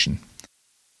combination.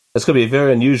 It's going to be a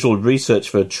very unusual research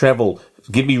for travel.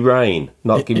 Give me rain,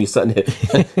 not give me something.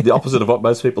 The opposite of what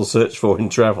most people search for in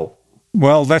travel.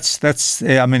 Well, that's.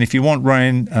 I mean, if you want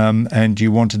rain and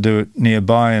you want to do it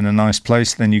nearby in a nice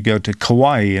place, then you go to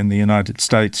Kauai in the United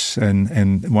States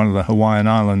and one of the Hawaiian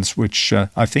Islands, which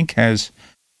I think has,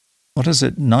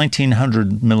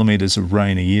 1,900 millimetres of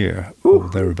rain a year, or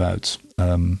thereabouts.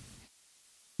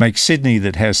 Makes Sydney,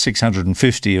 that has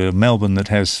 650, or Melbourne that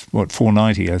has,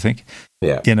 490, I think,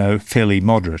 fairly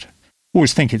moderate.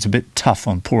 Always think it's a bit tough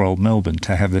on poor old Melbourne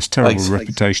to have this terrible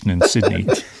reputation in Sydney,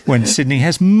 when Sydney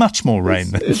has much more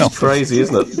rain than Melbourne. It's crazy,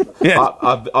 isn't it? Yeah.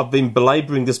 I've been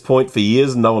belabouring this point for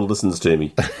years and no one listens to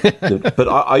me. But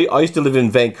I used to live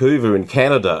in Vancouver in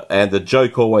Canada, and the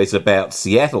joke always about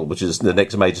Seattle, which is the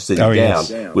next major city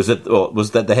down, was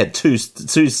that they had two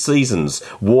seasons,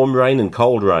 warm rain and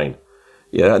cold rain.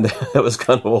 Yeah, and that was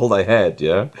kind of all they had,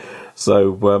 yeah.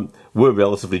 So we're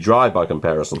relatively dry by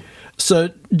comparison. So,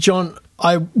 John,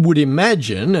 I would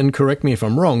imagine, and correct me if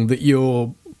I'm wrong, that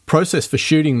your process for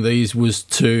shooting these was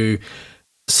to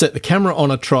set the camera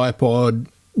on a tripod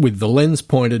with the lens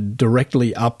pointed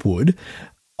directly upward.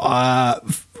 I'm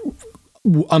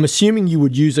assuming you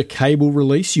would use a cable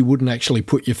release. You wouldn't actually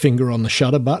put your finger on the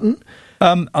shutter button.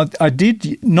 I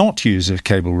did not use a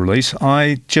cable release.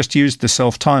 I just used the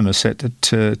self-timer set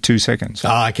to 2 seconds.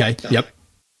 Okay. Yep.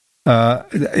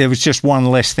 It was just one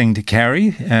less thing to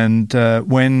carry, and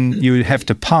when you have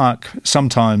to park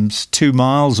sometimes 2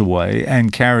 miles away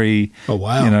and carry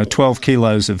 12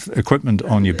 kilos of equipment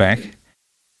on your back,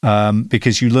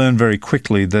 because you learn very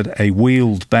quickly that a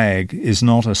wheeled bag is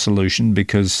not a solution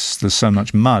because there's so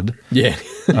much mud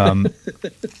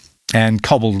and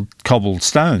cobbled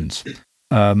stones.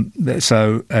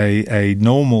 So a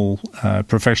normal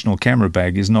professional camera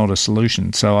bag is not a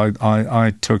solution. So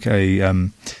I took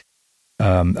a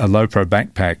low-pro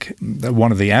backpack,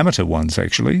 one of the amateur ones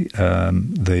actually.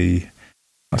 Isn't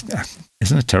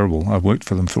it terrible? I've worked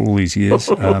for them for all these years.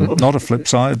 Not a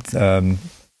Flipside.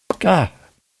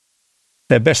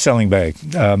 Their best-selling bag.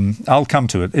 I'll come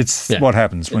to it. It's what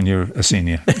happens when you're a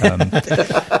senior.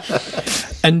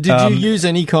 And did you use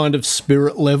any kind of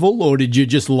spirit level, or did you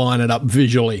just line it up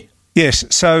visually? Yes.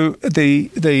 So the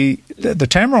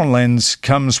Tamron lens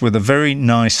comes with a very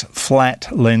nice flat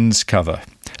lens cover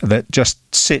that just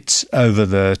sits over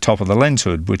the top of the lens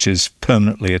hood, which is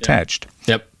permanently attached.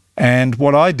 Yep. And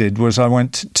what I did was I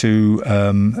went to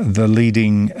the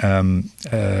leading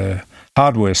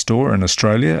hardware store in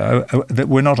Australia.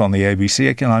 We're not on the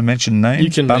ABC. Can I mention names?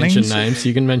 You can Bunnings? mention names.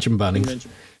 You can mention Bunnings.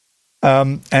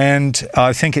 And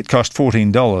I think it cost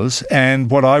 $14. And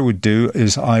what I would do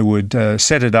is I would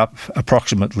set it up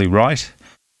approximately right.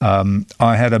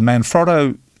 I had a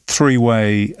Manfrotto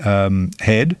 3-way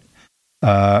head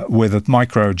with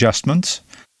micro adjustments,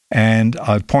 and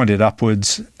I'd point it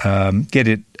upwards, get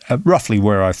it roughly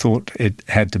where I thought it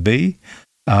had to be,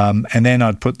 and then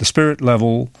I'd put the spirit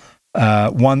level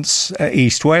once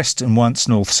east-west and once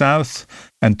north-south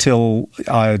until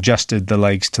I adjusted the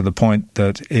legs to the point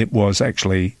that it was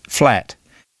actually flat.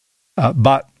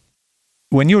 But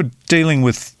when you're dealing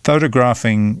with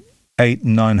photographing 800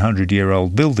 and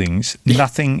 900-year-old buildings,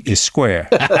 nothing is square.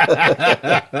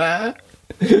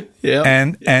 Yeah.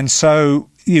 And so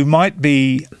you might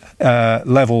be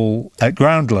level at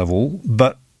ground level,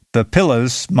 but the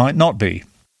pillars might not be.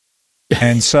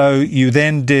 And so you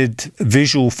then did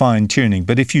visual fine-tuning.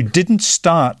 But if you didn't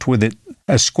start with it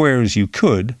as square as you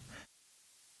could,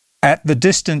 at the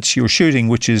distance you're shooting,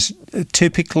 which is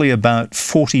typically about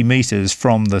 40 meters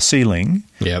from the ceiling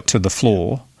to the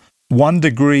floor, 1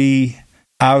 degree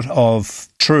out of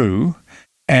true,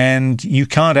 and you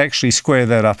can't actually square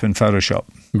that up in Photoshop.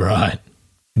 Right.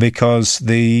 Because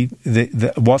the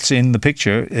what's in the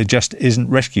picture, it just isn't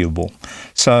rescuable.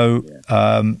 So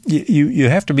you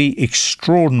have to be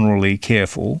extraordinarily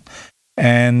careful.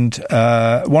 And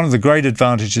one of the great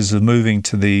advantages of moving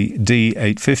to the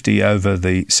D850 over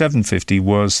the 750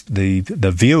 was the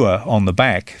viewer on the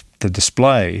back, the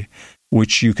display,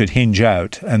 which you could hinge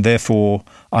out, and therefore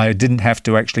I didn't have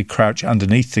to actually crouch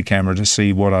underneath the camera to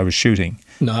see what I was shooting.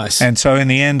 Nice. And so in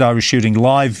the end, I was shooting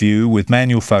live view with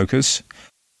manual focus,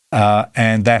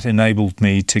 and that enabled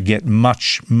me to get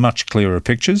much, much clearer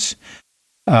pictures.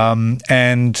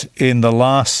 And in the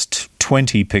last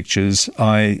 20 pictures,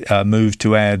 I moved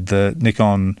to add the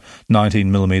Nikon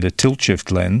 19mm tilt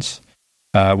shift lens,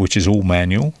 which is all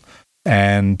manual.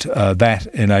 And that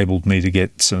enabled me to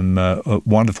get some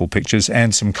wonderful pictures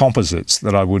and some composites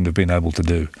that I wouldn't have been able to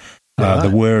do. There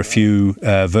were a few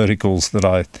verticals that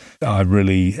I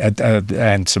really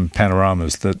and some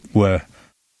panoramas that were.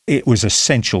 It was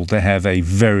essential to have a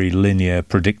very linear,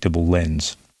 predictable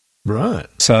lens. Right.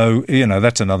 So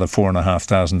that's another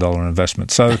 $4,500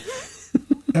 investment. So.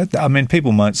 I mean,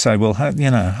 people might say, well, how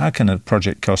can a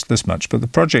project cost this much? But the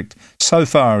project so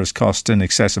far has cost in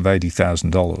excess of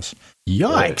 $80,000.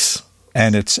 Yikes!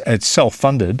 And it's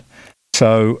self-funded,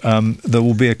 so there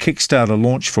will be a Kickstarter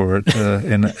launch for it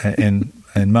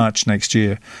in March next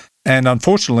year. And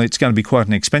unfortunately, it's going to be quite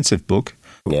an expensive book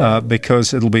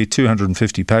because it'll be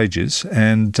 250 pages,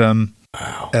 and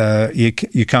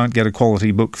you can't get a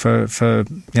quality book for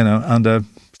under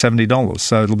 $70.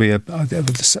 So it'll be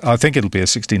I think it'll be a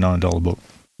 $69 book.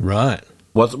 Right.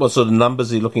 What sort of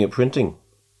numbers are you looking at printing?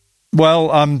 Well,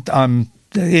 I'm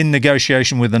in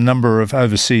negotiation with a number of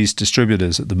overseas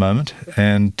distributors at the moment,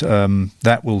 and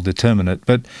that will determine it.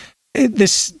 But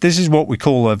this is what we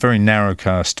call a very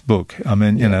narrowcast book. I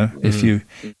mean, if you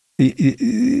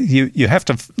have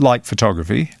to like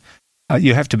photography,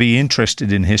 you have to be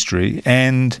interested in history,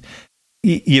 and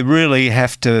you really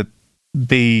have to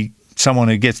be someone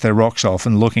who gets their rocks off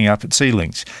and looking up at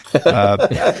ceilings.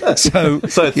 So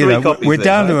we're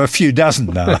down to a few dozen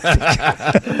now,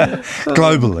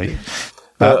 globally.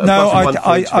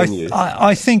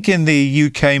 I think in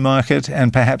the UK market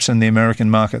and perhaps in the American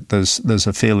market, there's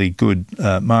a fairly good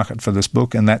market for this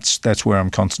book, and that's where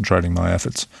I'm concentrating my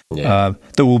efforts. Yeah.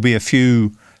 There will be a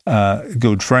few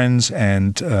good friends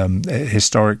and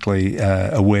historically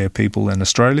aware people in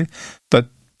Australia, but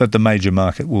the major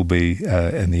market will be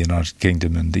in the United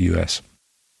Kingdom and the US.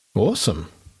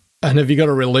 Awesome. And have you got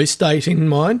a release date in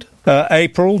mind?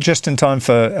 April, just in time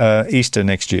for Easter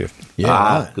next year.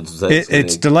 Yeah,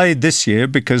 it's delayed this year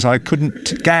because I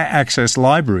couldn't access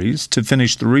libraries to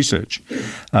finish the research.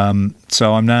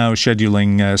 So I'm now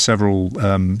scheduling several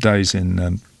days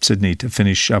in Sydney to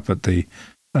finish up at the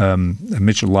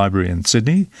Mitchell Library in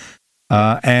Sydney.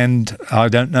 And I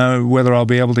don't know whether I'll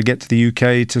be able to get to the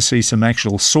UK to see some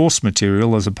actual source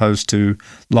material as opposed to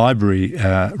library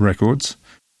records.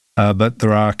 But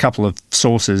there are a couple of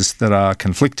sources that are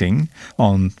conflicting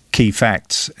on key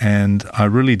facts, and I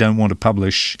really don't want to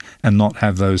publish and not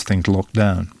have those things locked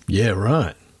down. Yeah,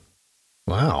 right.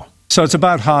 Wow. So it's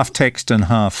about half text and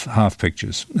half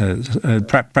pictures.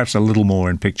 Perhaps a little more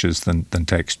in pictures than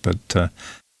text, but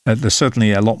there's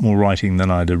certainly a lot more writing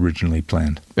than I'd originally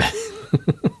planned.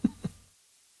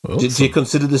 Do you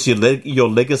consider this your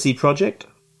legacy project?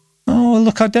 Oh,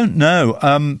 look, I don't know.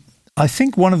 I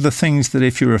think one of the things that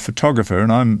if you're a photographer,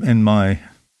 and I'm in my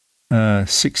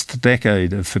sixth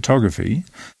decade of photography,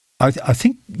 I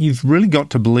think you've really got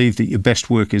to believe that your best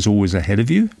work is always ahead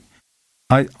of you.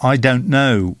 I don't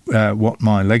know what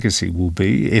my legacy will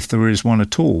be, if there is one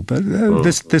at all, but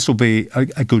this will be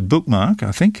a good bookmark,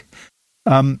 I think.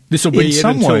 This will be in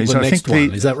some ways, the next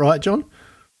one. Is that right, John?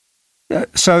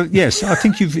 So yes, I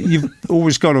think you've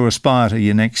always got to aspire to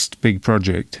your next big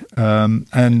project,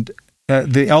 and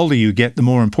the older you get, the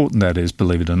more important that is,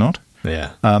 believe it or not.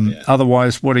 Yeah.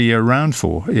 Otherwise, what are you around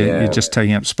for? You're just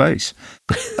taking up space.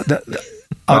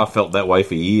 I felt that way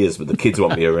for years, but the kids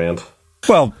want me around.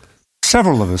 Well,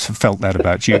 several of us have felt that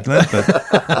about you, Glenn.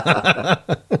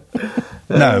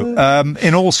 No,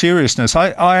 in all seriousness,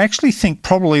 I actually think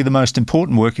probably the most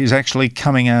important work is actually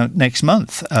coming out next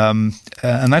month. And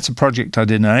that's a project I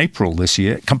did in April this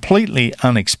year, completely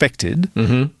unexpected,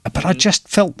 but I just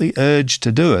felt the urge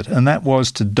to do it, and that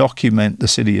was to document the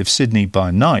city of Sydney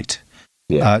by night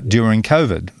during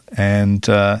COVID. And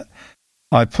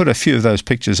I put a few of those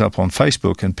pictures up on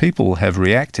Facebook, and people have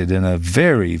reacted in a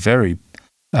very, very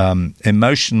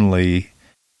emotionally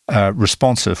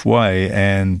responsive way,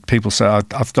 and people say,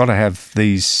 I've got to have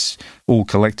these all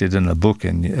collected in a book,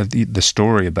 and the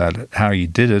story about it, how you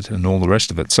did it, and all the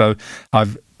rest of it. So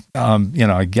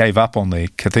I gave up on the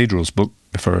Cathedrals book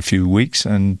for a few weeks,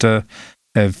 and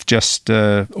have just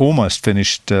almost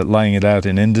finished laying it out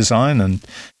in InDesign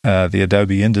and the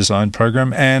Adobe InDesign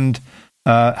program, and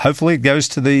hopefully it goes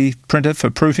to the printer for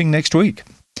proofing next week.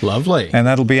 Lovely. And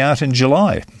that'll be out in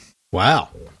July. Wow.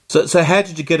 So how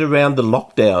did you get around the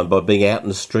lockdown? By being out in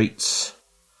the streets?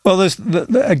 Well,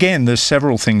 there's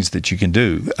several things that you can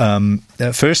do.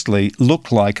 Firstly,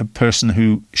 look like a person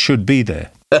who should be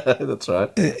there. That's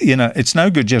right. It's no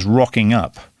good just rocking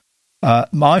up.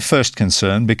 My first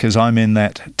concern, because I'm in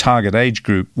that target age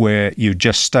group where you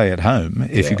just stay at home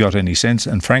if you've got any sense,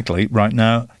 and frankly, right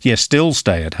now, still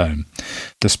stay at home.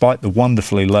 Despite the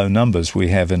wonderfully low numbers we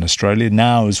have in Australia,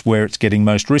 now is where it's getting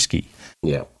most risky.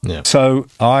 Yeah. So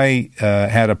I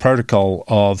had a protocol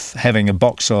of having a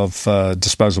box of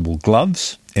disposable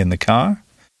gloves in the car.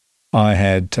 I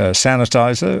had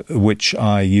sanitizer, which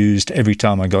I used every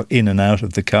time I got in and out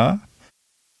of the car.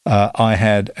 I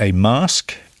had a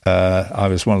mask. I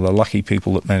was one of the lucky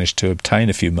people that managed to obtain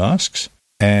a few masks.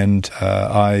 And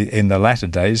in the latter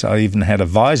days, I even had a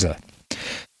visor.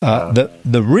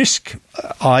 The risk,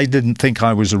 I didn't think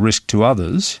I was a risk to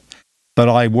others, but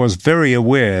I was very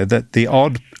aware that the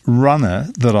odd runner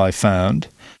that I found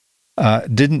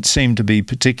didn't seem to be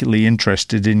particularly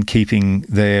interested in keeping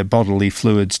their bodily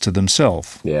fluids to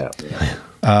themselves. Yeah.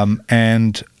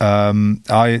 And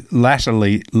I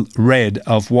latterly read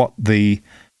of what the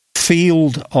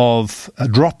field of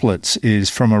droplets is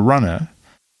from a runner,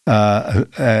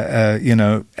 as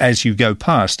you go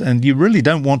past, and you really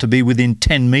don't want to be within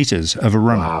 10 metres of a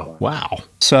runner. Wow.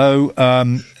 So,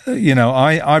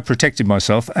 I protected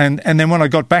myself, and then when I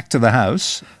got back to the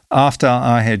house, after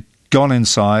I had gone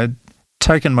inside,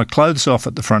 taken my clothes off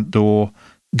at the front door,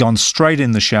 gone straight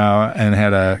in the shower, and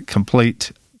had a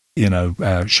complete,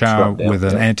 shower with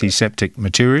an antiseptic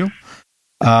material,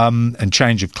 and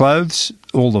change of clothes.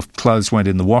 All the clothes went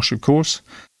in the wash, of course.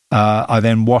 I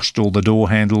then washed all the door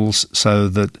handles so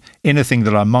that anything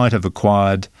that I might have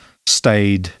acquired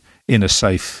stayed in a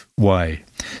safe way.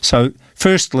 So,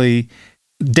 firstly,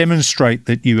 demonstrate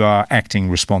that you are acting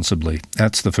responsibly.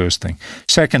 That's the first thing.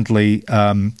 Secondly,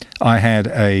 I had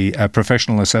a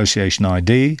professional association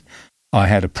ID. I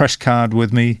had a press card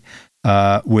with me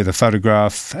with a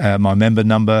photograph, my member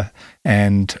number,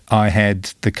 and I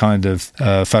had the kind of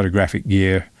photographic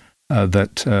gear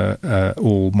that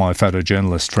all my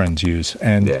photojournalist friends use.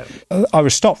 And I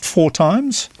was stopped 4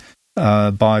 times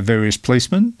by various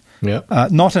policemen,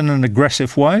 not in an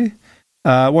aggressive way.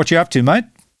 What you up to, mate?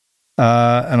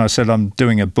 And I said, I'm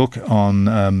doing a book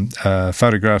on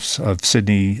photographs of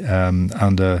Sydney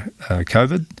under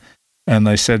COVID. And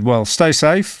they said, well, stay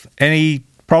safe. Any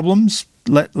problems,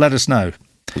 let us know.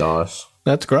 Nice.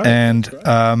 That's great. And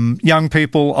young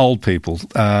people, old people,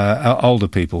 older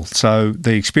people. So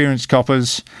the experienced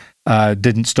coppers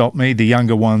didn't stop me. The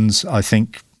younger ones, I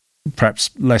think, perhaps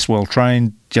less well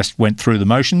trained, just went through the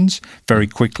motions very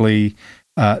quickly.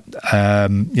 I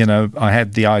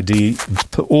had the ID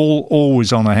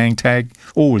always on a hang tag,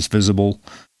 always visible,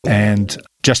 and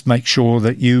just make sure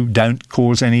that you don't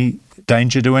cause any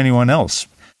danger to anyone else.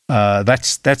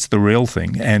 That's the real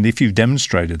thing. And if you've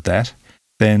demonstrated that,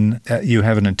 then you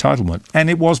have an entitlement. And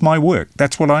it was my work.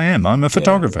 That's what I am. I'm a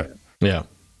photographer. Yeah.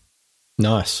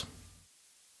 Nice.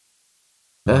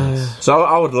 So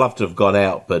I would love to have gone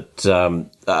out, but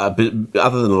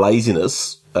other than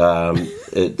laziness,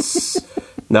 it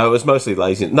was mostly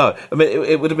laziness. No, I mean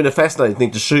it would have been a fascinating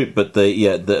thing to shoot, but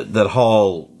the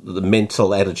whole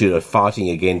mental attitude of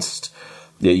fighting against.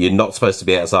 You're not supposed to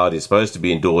be outside. You're supposed to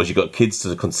be indoors. You've got kids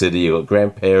to consider. You've got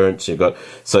grandparents.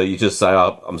 So you just say,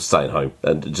 "Oh, I'm staying home,"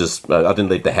 and I didn't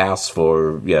leave the house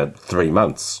for 3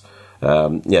 months.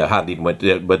 Hardly even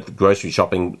went grocery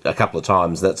shopping a couple of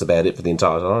times. That's about it for the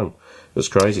entire time. It was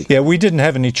crazy. Yeah, we didn't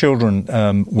have any children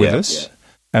with us,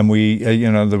 and we,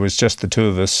 there was just the two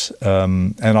of us,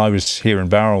 and I was here in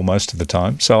Bowral most of the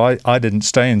time. So I didn't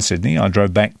stay in Sydney. I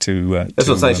drove back to. That's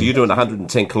what I'm saying. So you're doing a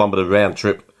 110-kilometre round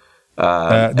trip.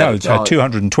 No, it's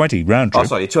 220 round trip. Oh,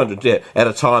 sorry, 200, yeah. At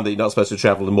a time that you're not supposed to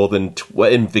travel more than...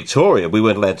 in Victoria, we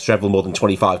weren't allowed to travel more than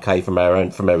 25k from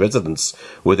our residence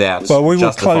without... Well, we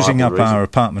were closing up reason. our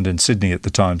apartment in Sydney at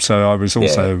the time, so I was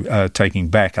also taking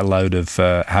back a load of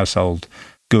household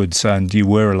goods, and you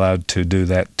were allowed to do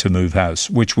that to move house,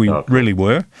 which we really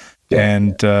were. Yeah,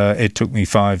 and it took me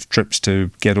 5 trips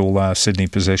to get all our Sydney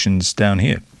possessions down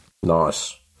here.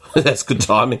 Nice. That's good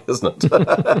timing, isn't it?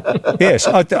 Yes,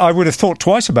 I would have thought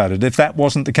twice about it if that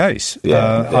wasn't the case.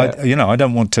 I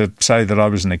don't want to say that I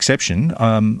was an exception.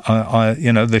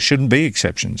 There shouldn't be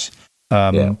exceptions.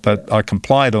 But I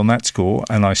complied on that score,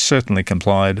 and I certainly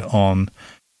complied on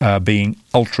being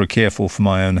ultra careful for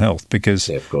my own health because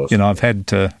I've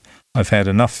had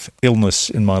enough illness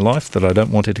in my life that I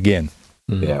don't want it again.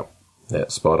 Yeah,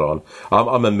 spot on.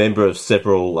 I'm a member of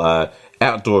several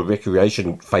outdoor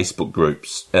recreation Facebook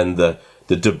groups, and the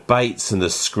debates and the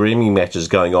screaming matches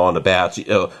going on about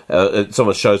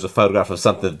someone shows a photograph of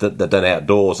something that they've done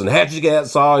outdoors, and how did you get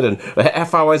outside, and how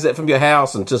far away is that from your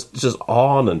house, and just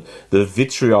on, and the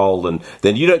vitriol, and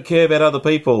then you don't care about other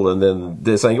people, and then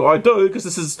they're saying, I do because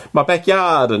this is my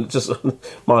backyard, and just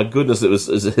my goodness, it was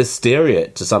hysteria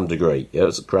to some degree. It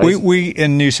was crazy. We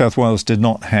in New South Wales did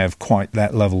not have quite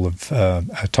that level of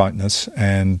tightness,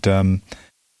 and for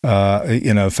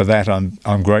that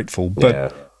I'm grateful,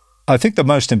 but I think the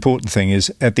most important thing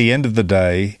is, at the end of the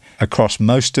day, across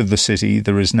most of the city,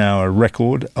 there is now a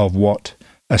record of what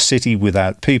a city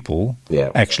without people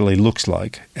actually looks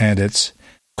like. And it's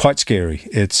quite scary.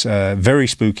 It's very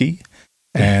spooky.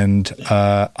 And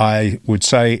I would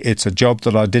say it's a job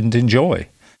that I didn't enjoy.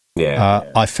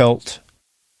 I felt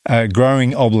a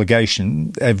growing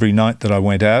obligation every night that I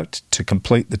went out to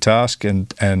complete the task,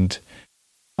 and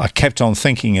I kept on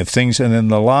thinking of things, and then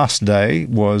the last day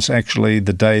was actually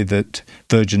the day that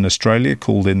Virgin Australia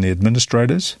called in the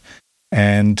administrators,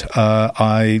 and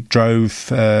I drove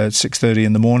 6:30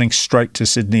 in the morning straight to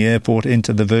Sydney Airport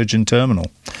into the Virgin Terminal,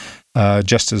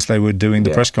 just as they were doing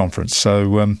the press conference.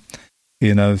 So,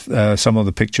 some of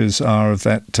the pictures are of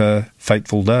that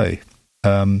fateful day.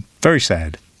 Very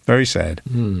sad, very sad.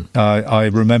 I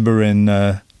remember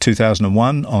in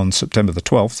 2001 on September the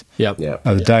 12th,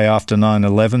 the day after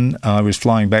 9/11, I was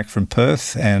flying back from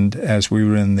Perth, and as we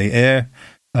were in the air,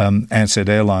 Ansett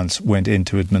Airlines went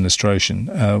into administration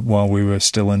while we were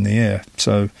still in the air.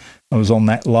 So I was on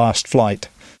that last flight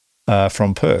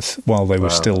from Perth while they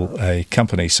were still a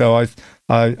company. So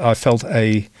I felt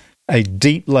a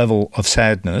deep level of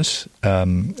sadness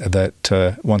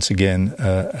that once again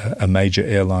a major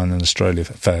airline in Australia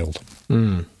failed.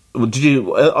 Did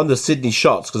you on the Sydney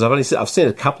shots? Because I've seen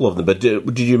a couple of them, but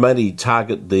did you mainly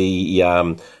target the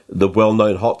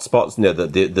well-known hotspots,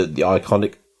 the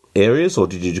iconic areas, or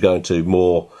did you go into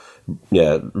more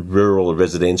rural or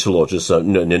residential, or just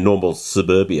normal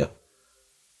suburbia?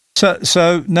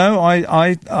 So no,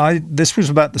 I this was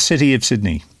about the city of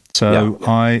Sydney. So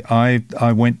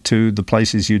I went to the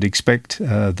places you'd expect,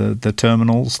 the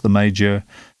terminals, the major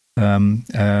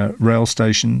rail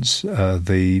stations,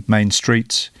 the main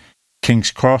streets,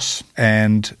 King's Cross,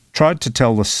 and tried to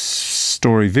tell the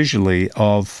story visually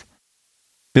of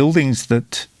buildings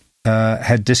that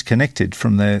had disconnected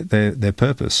from their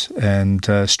purpose, and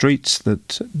streets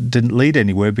that didn't lead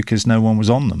anywhere because no one was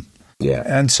on them. Yeah,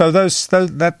 and so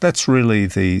that's really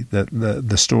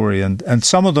the story, and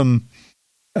some of them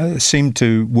seemed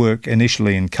to work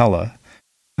initially in colour.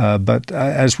 But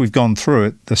as we've gone through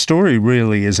it, the story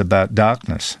really is about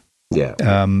darkness. Yeah.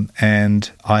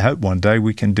 And I hope one day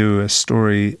we can do a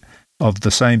story of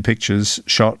the same pictures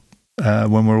shot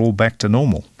when we're all back to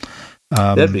normal.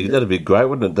 That'd be great,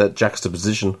 wouldn't it? That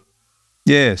juxtaposition.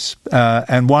 Yes.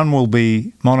 And one will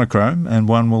be monochrome and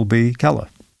one will be colour.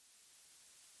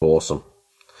 Awesome.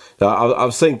 Now,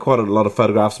 I've seen quite a lot of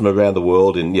photographs from around the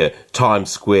world in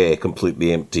Times Square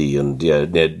completely empty, and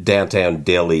downtown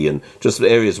Delhi, and just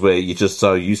areas where you're just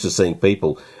so used to seeing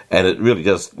people, and it really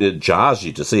it jars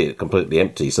you to see it completely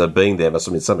empty. So being there must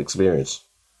have been some experience.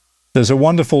 There's a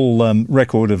wonderful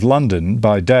record of London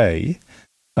by day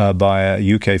by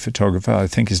a UK photographer. I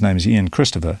think his name is Ian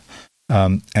Christopher,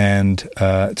 and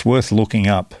it's worth looking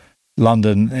up.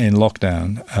 London in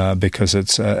lockdown because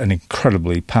it's an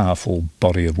incredibly powerful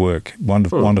body of work.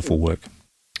 Wonderful work.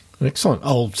 Excellent.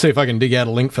 I'll see if I can dig out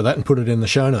a link for that and put it in the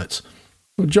show notes.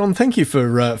 Well, John, thank you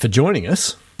for joining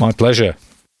us. My pleasure.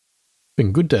 It's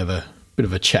been good to have a bit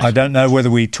of a chat. I don't know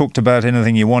whether we talked about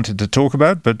anything you wanted to talk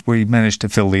about, but we managed to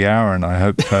fill the hour, and I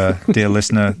hope, dear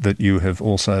listener, that you have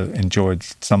also enjoyed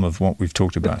some of what we've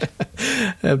talked about.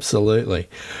 Absolutely.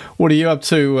 What are you up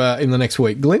to in the next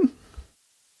week, Glynn?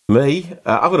 Me?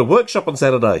 I've got a workshop on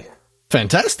Saturday.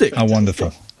 Fantastic. Oh,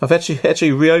 wonderful. I've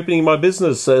actually reopening my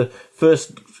business.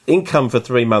 First income for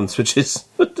 3 months, which is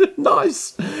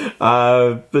nice.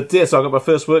 But yeah, so I got my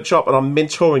first workshop, and I'm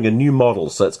mentoring a new model,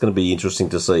 so it's going to be interesting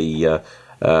to see how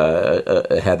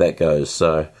that goes.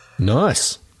 So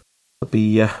nice.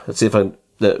 Let's see if I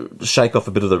can shake off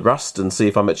a bit of the rust and see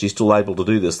if I'm actually still able to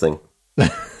do this thing.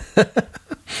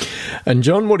 And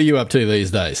John, what are you up to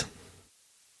these days?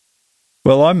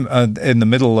 Well, I'm in the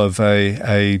middle of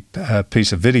a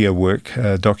piece of video work,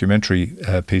 a documentary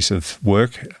piece of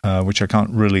work, which I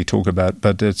can't really talk about,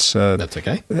 but it's that's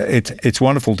okay. It's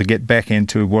wonderful to get back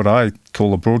into what I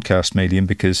call a broadcast medium,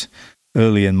 because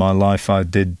early in my life I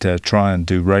did try and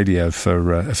do radio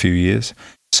for a few years.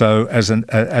 So as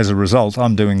a result,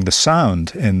 I'm doing the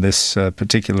sound in this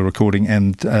particular recording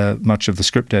and much of the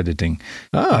script editing.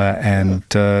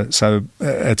 So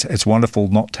it's wonderful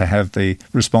not to have the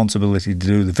responsibility to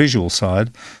do the visual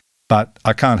side, but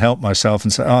I can't help myself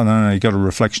and say, oh, no, you got a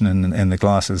reflection in the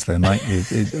glasses there, mate.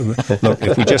 Look,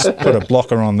 if we just put a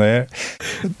blocker on there.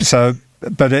 So...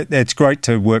 But it's great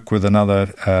to work with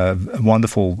another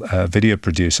wonderful video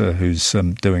producer who's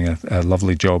doing a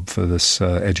lovely job for this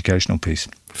educational piece.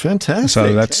 Fantastic.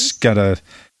 So that's got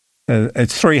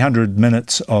it's 300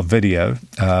 minutes of video,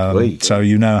 so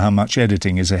you know how much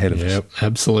editing is ahead of us. Yep,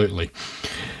 absolutely.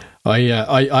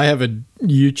 I have a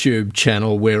YouTube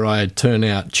channel where I turn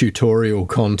out tutorial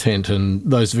content, and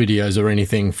those videos are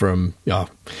anything from, I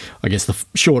guess the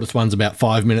shortest one's about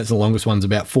 5 minutes, the longest one's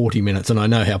about 40 minutes, and I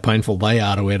know how painful they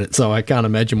are to edit, so I can't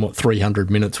imagine what 300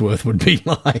 minutes worth would be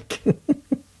like.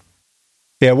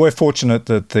 Yeah, we're fortunate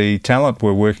that the talent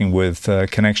we're working with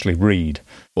can actually read.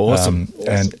 Awesome.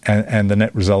 And the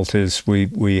net result is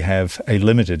we have a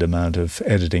limited amount of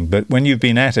editing. But when you've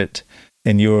been at it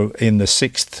and you're in the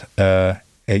sixth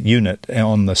unit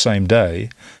on the same day,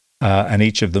 and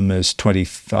each of them is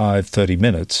 25, 30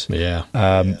 minutes,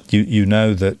 you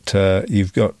know that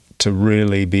you've got to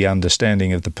really be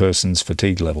understanding of the person's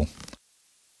fatigue level.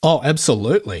 Oh,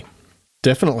 absolutely.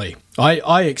 Definitely.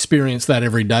 I experience that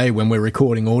every day when we're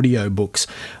recording audiobooks.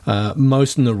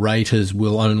 Most narrators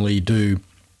will only do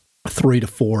 3 to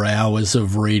 4 hours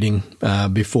of reading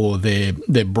before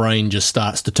their brain just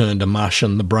starts to turn to mush,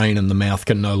 and the brain and the mouth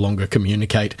can no longer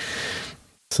communicate.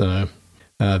 So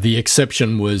the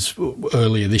exception was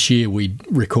earlier this year we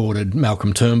recorded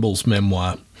Malcolm Turnbull's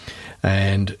memoir,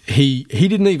 and he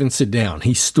didn't even sit down.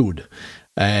 He stood,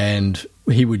 and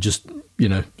he would just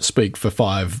speak for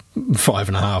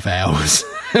 5.5 hours.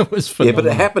 It was phenomenal. Yeah,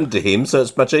 but it happened to him, so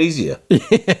it's much easier.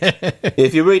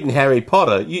 If you're reading Harry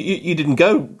Potter, you didn't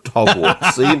go to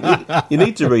Hogwarts, so you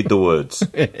need to read the words.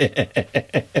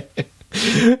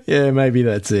 Yeah, maybe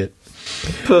that's it.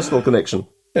 Personal connection.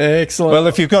 Excellent. Well,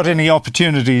 if you've got any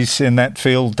opportunities in that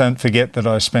field, don't forget that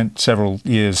I spent several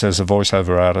years as a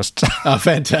voiceover artist. Oh,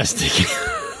 fantastic.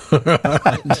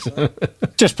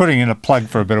 Just putting in a plug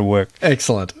for a bit of work.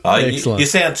 Excellent. Excellent. You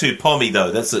sound too pommy,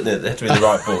 though. That has to be the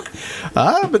right book.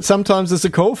 But sometimes there's a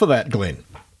call for that, Glynn.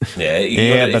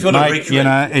 Yeah, but mate,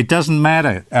 it doesn't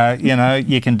matter.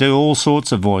 You can do all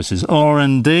sorts of voices, or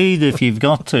indeed, if you've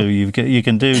got to, you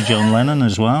can do John Lennon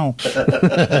as well.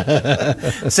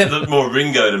 It sounds a bit more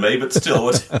Ringo to me, but still,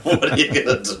 what are you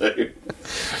going to do?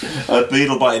 A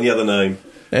Beatle by any other name.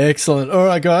 Excellent. All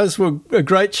right, guys. Well, a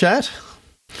great chat.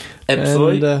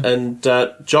 Absolutely. And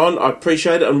John, I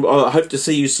appreciate it, and I hope to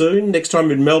see you soon. Next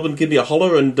time in Melbourne, give me a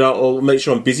holler, and I'll make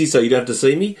sure I'm busy so you don't have to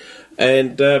see me.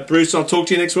 And Bruce, I'll talk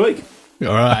to you next week. All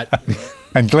right.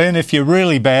 And Glenn, if you're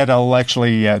really bad, I'll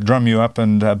actually drum you up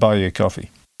and buy you a coffee.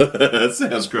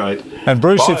 Sounds great. And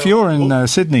Bruce, if you're in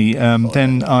Sydney,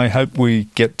 then I hope we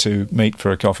get to meet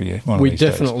for a coffee one of these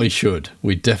days.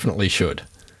 We definitely should.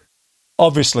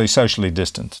 Obviously, socially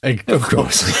distanced. Of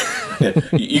course. Yeah.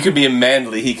 You can be in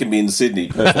Manly, he can be in Sydney.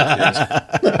 Perfect.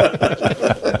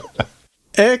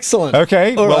 Excellent.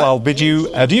 Okay, All right. I'll bid you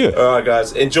adieu. All right,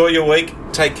 guys. Enjoy your week.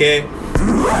 Take care.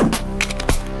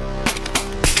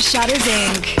 Shutters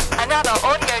Inc. Another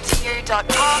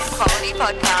audio2u.com quality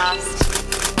podcast.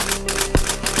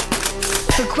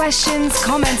 For questions,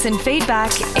 comments and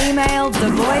feedback, email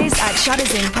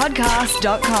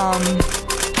theboys@shuttersincpodcast.com.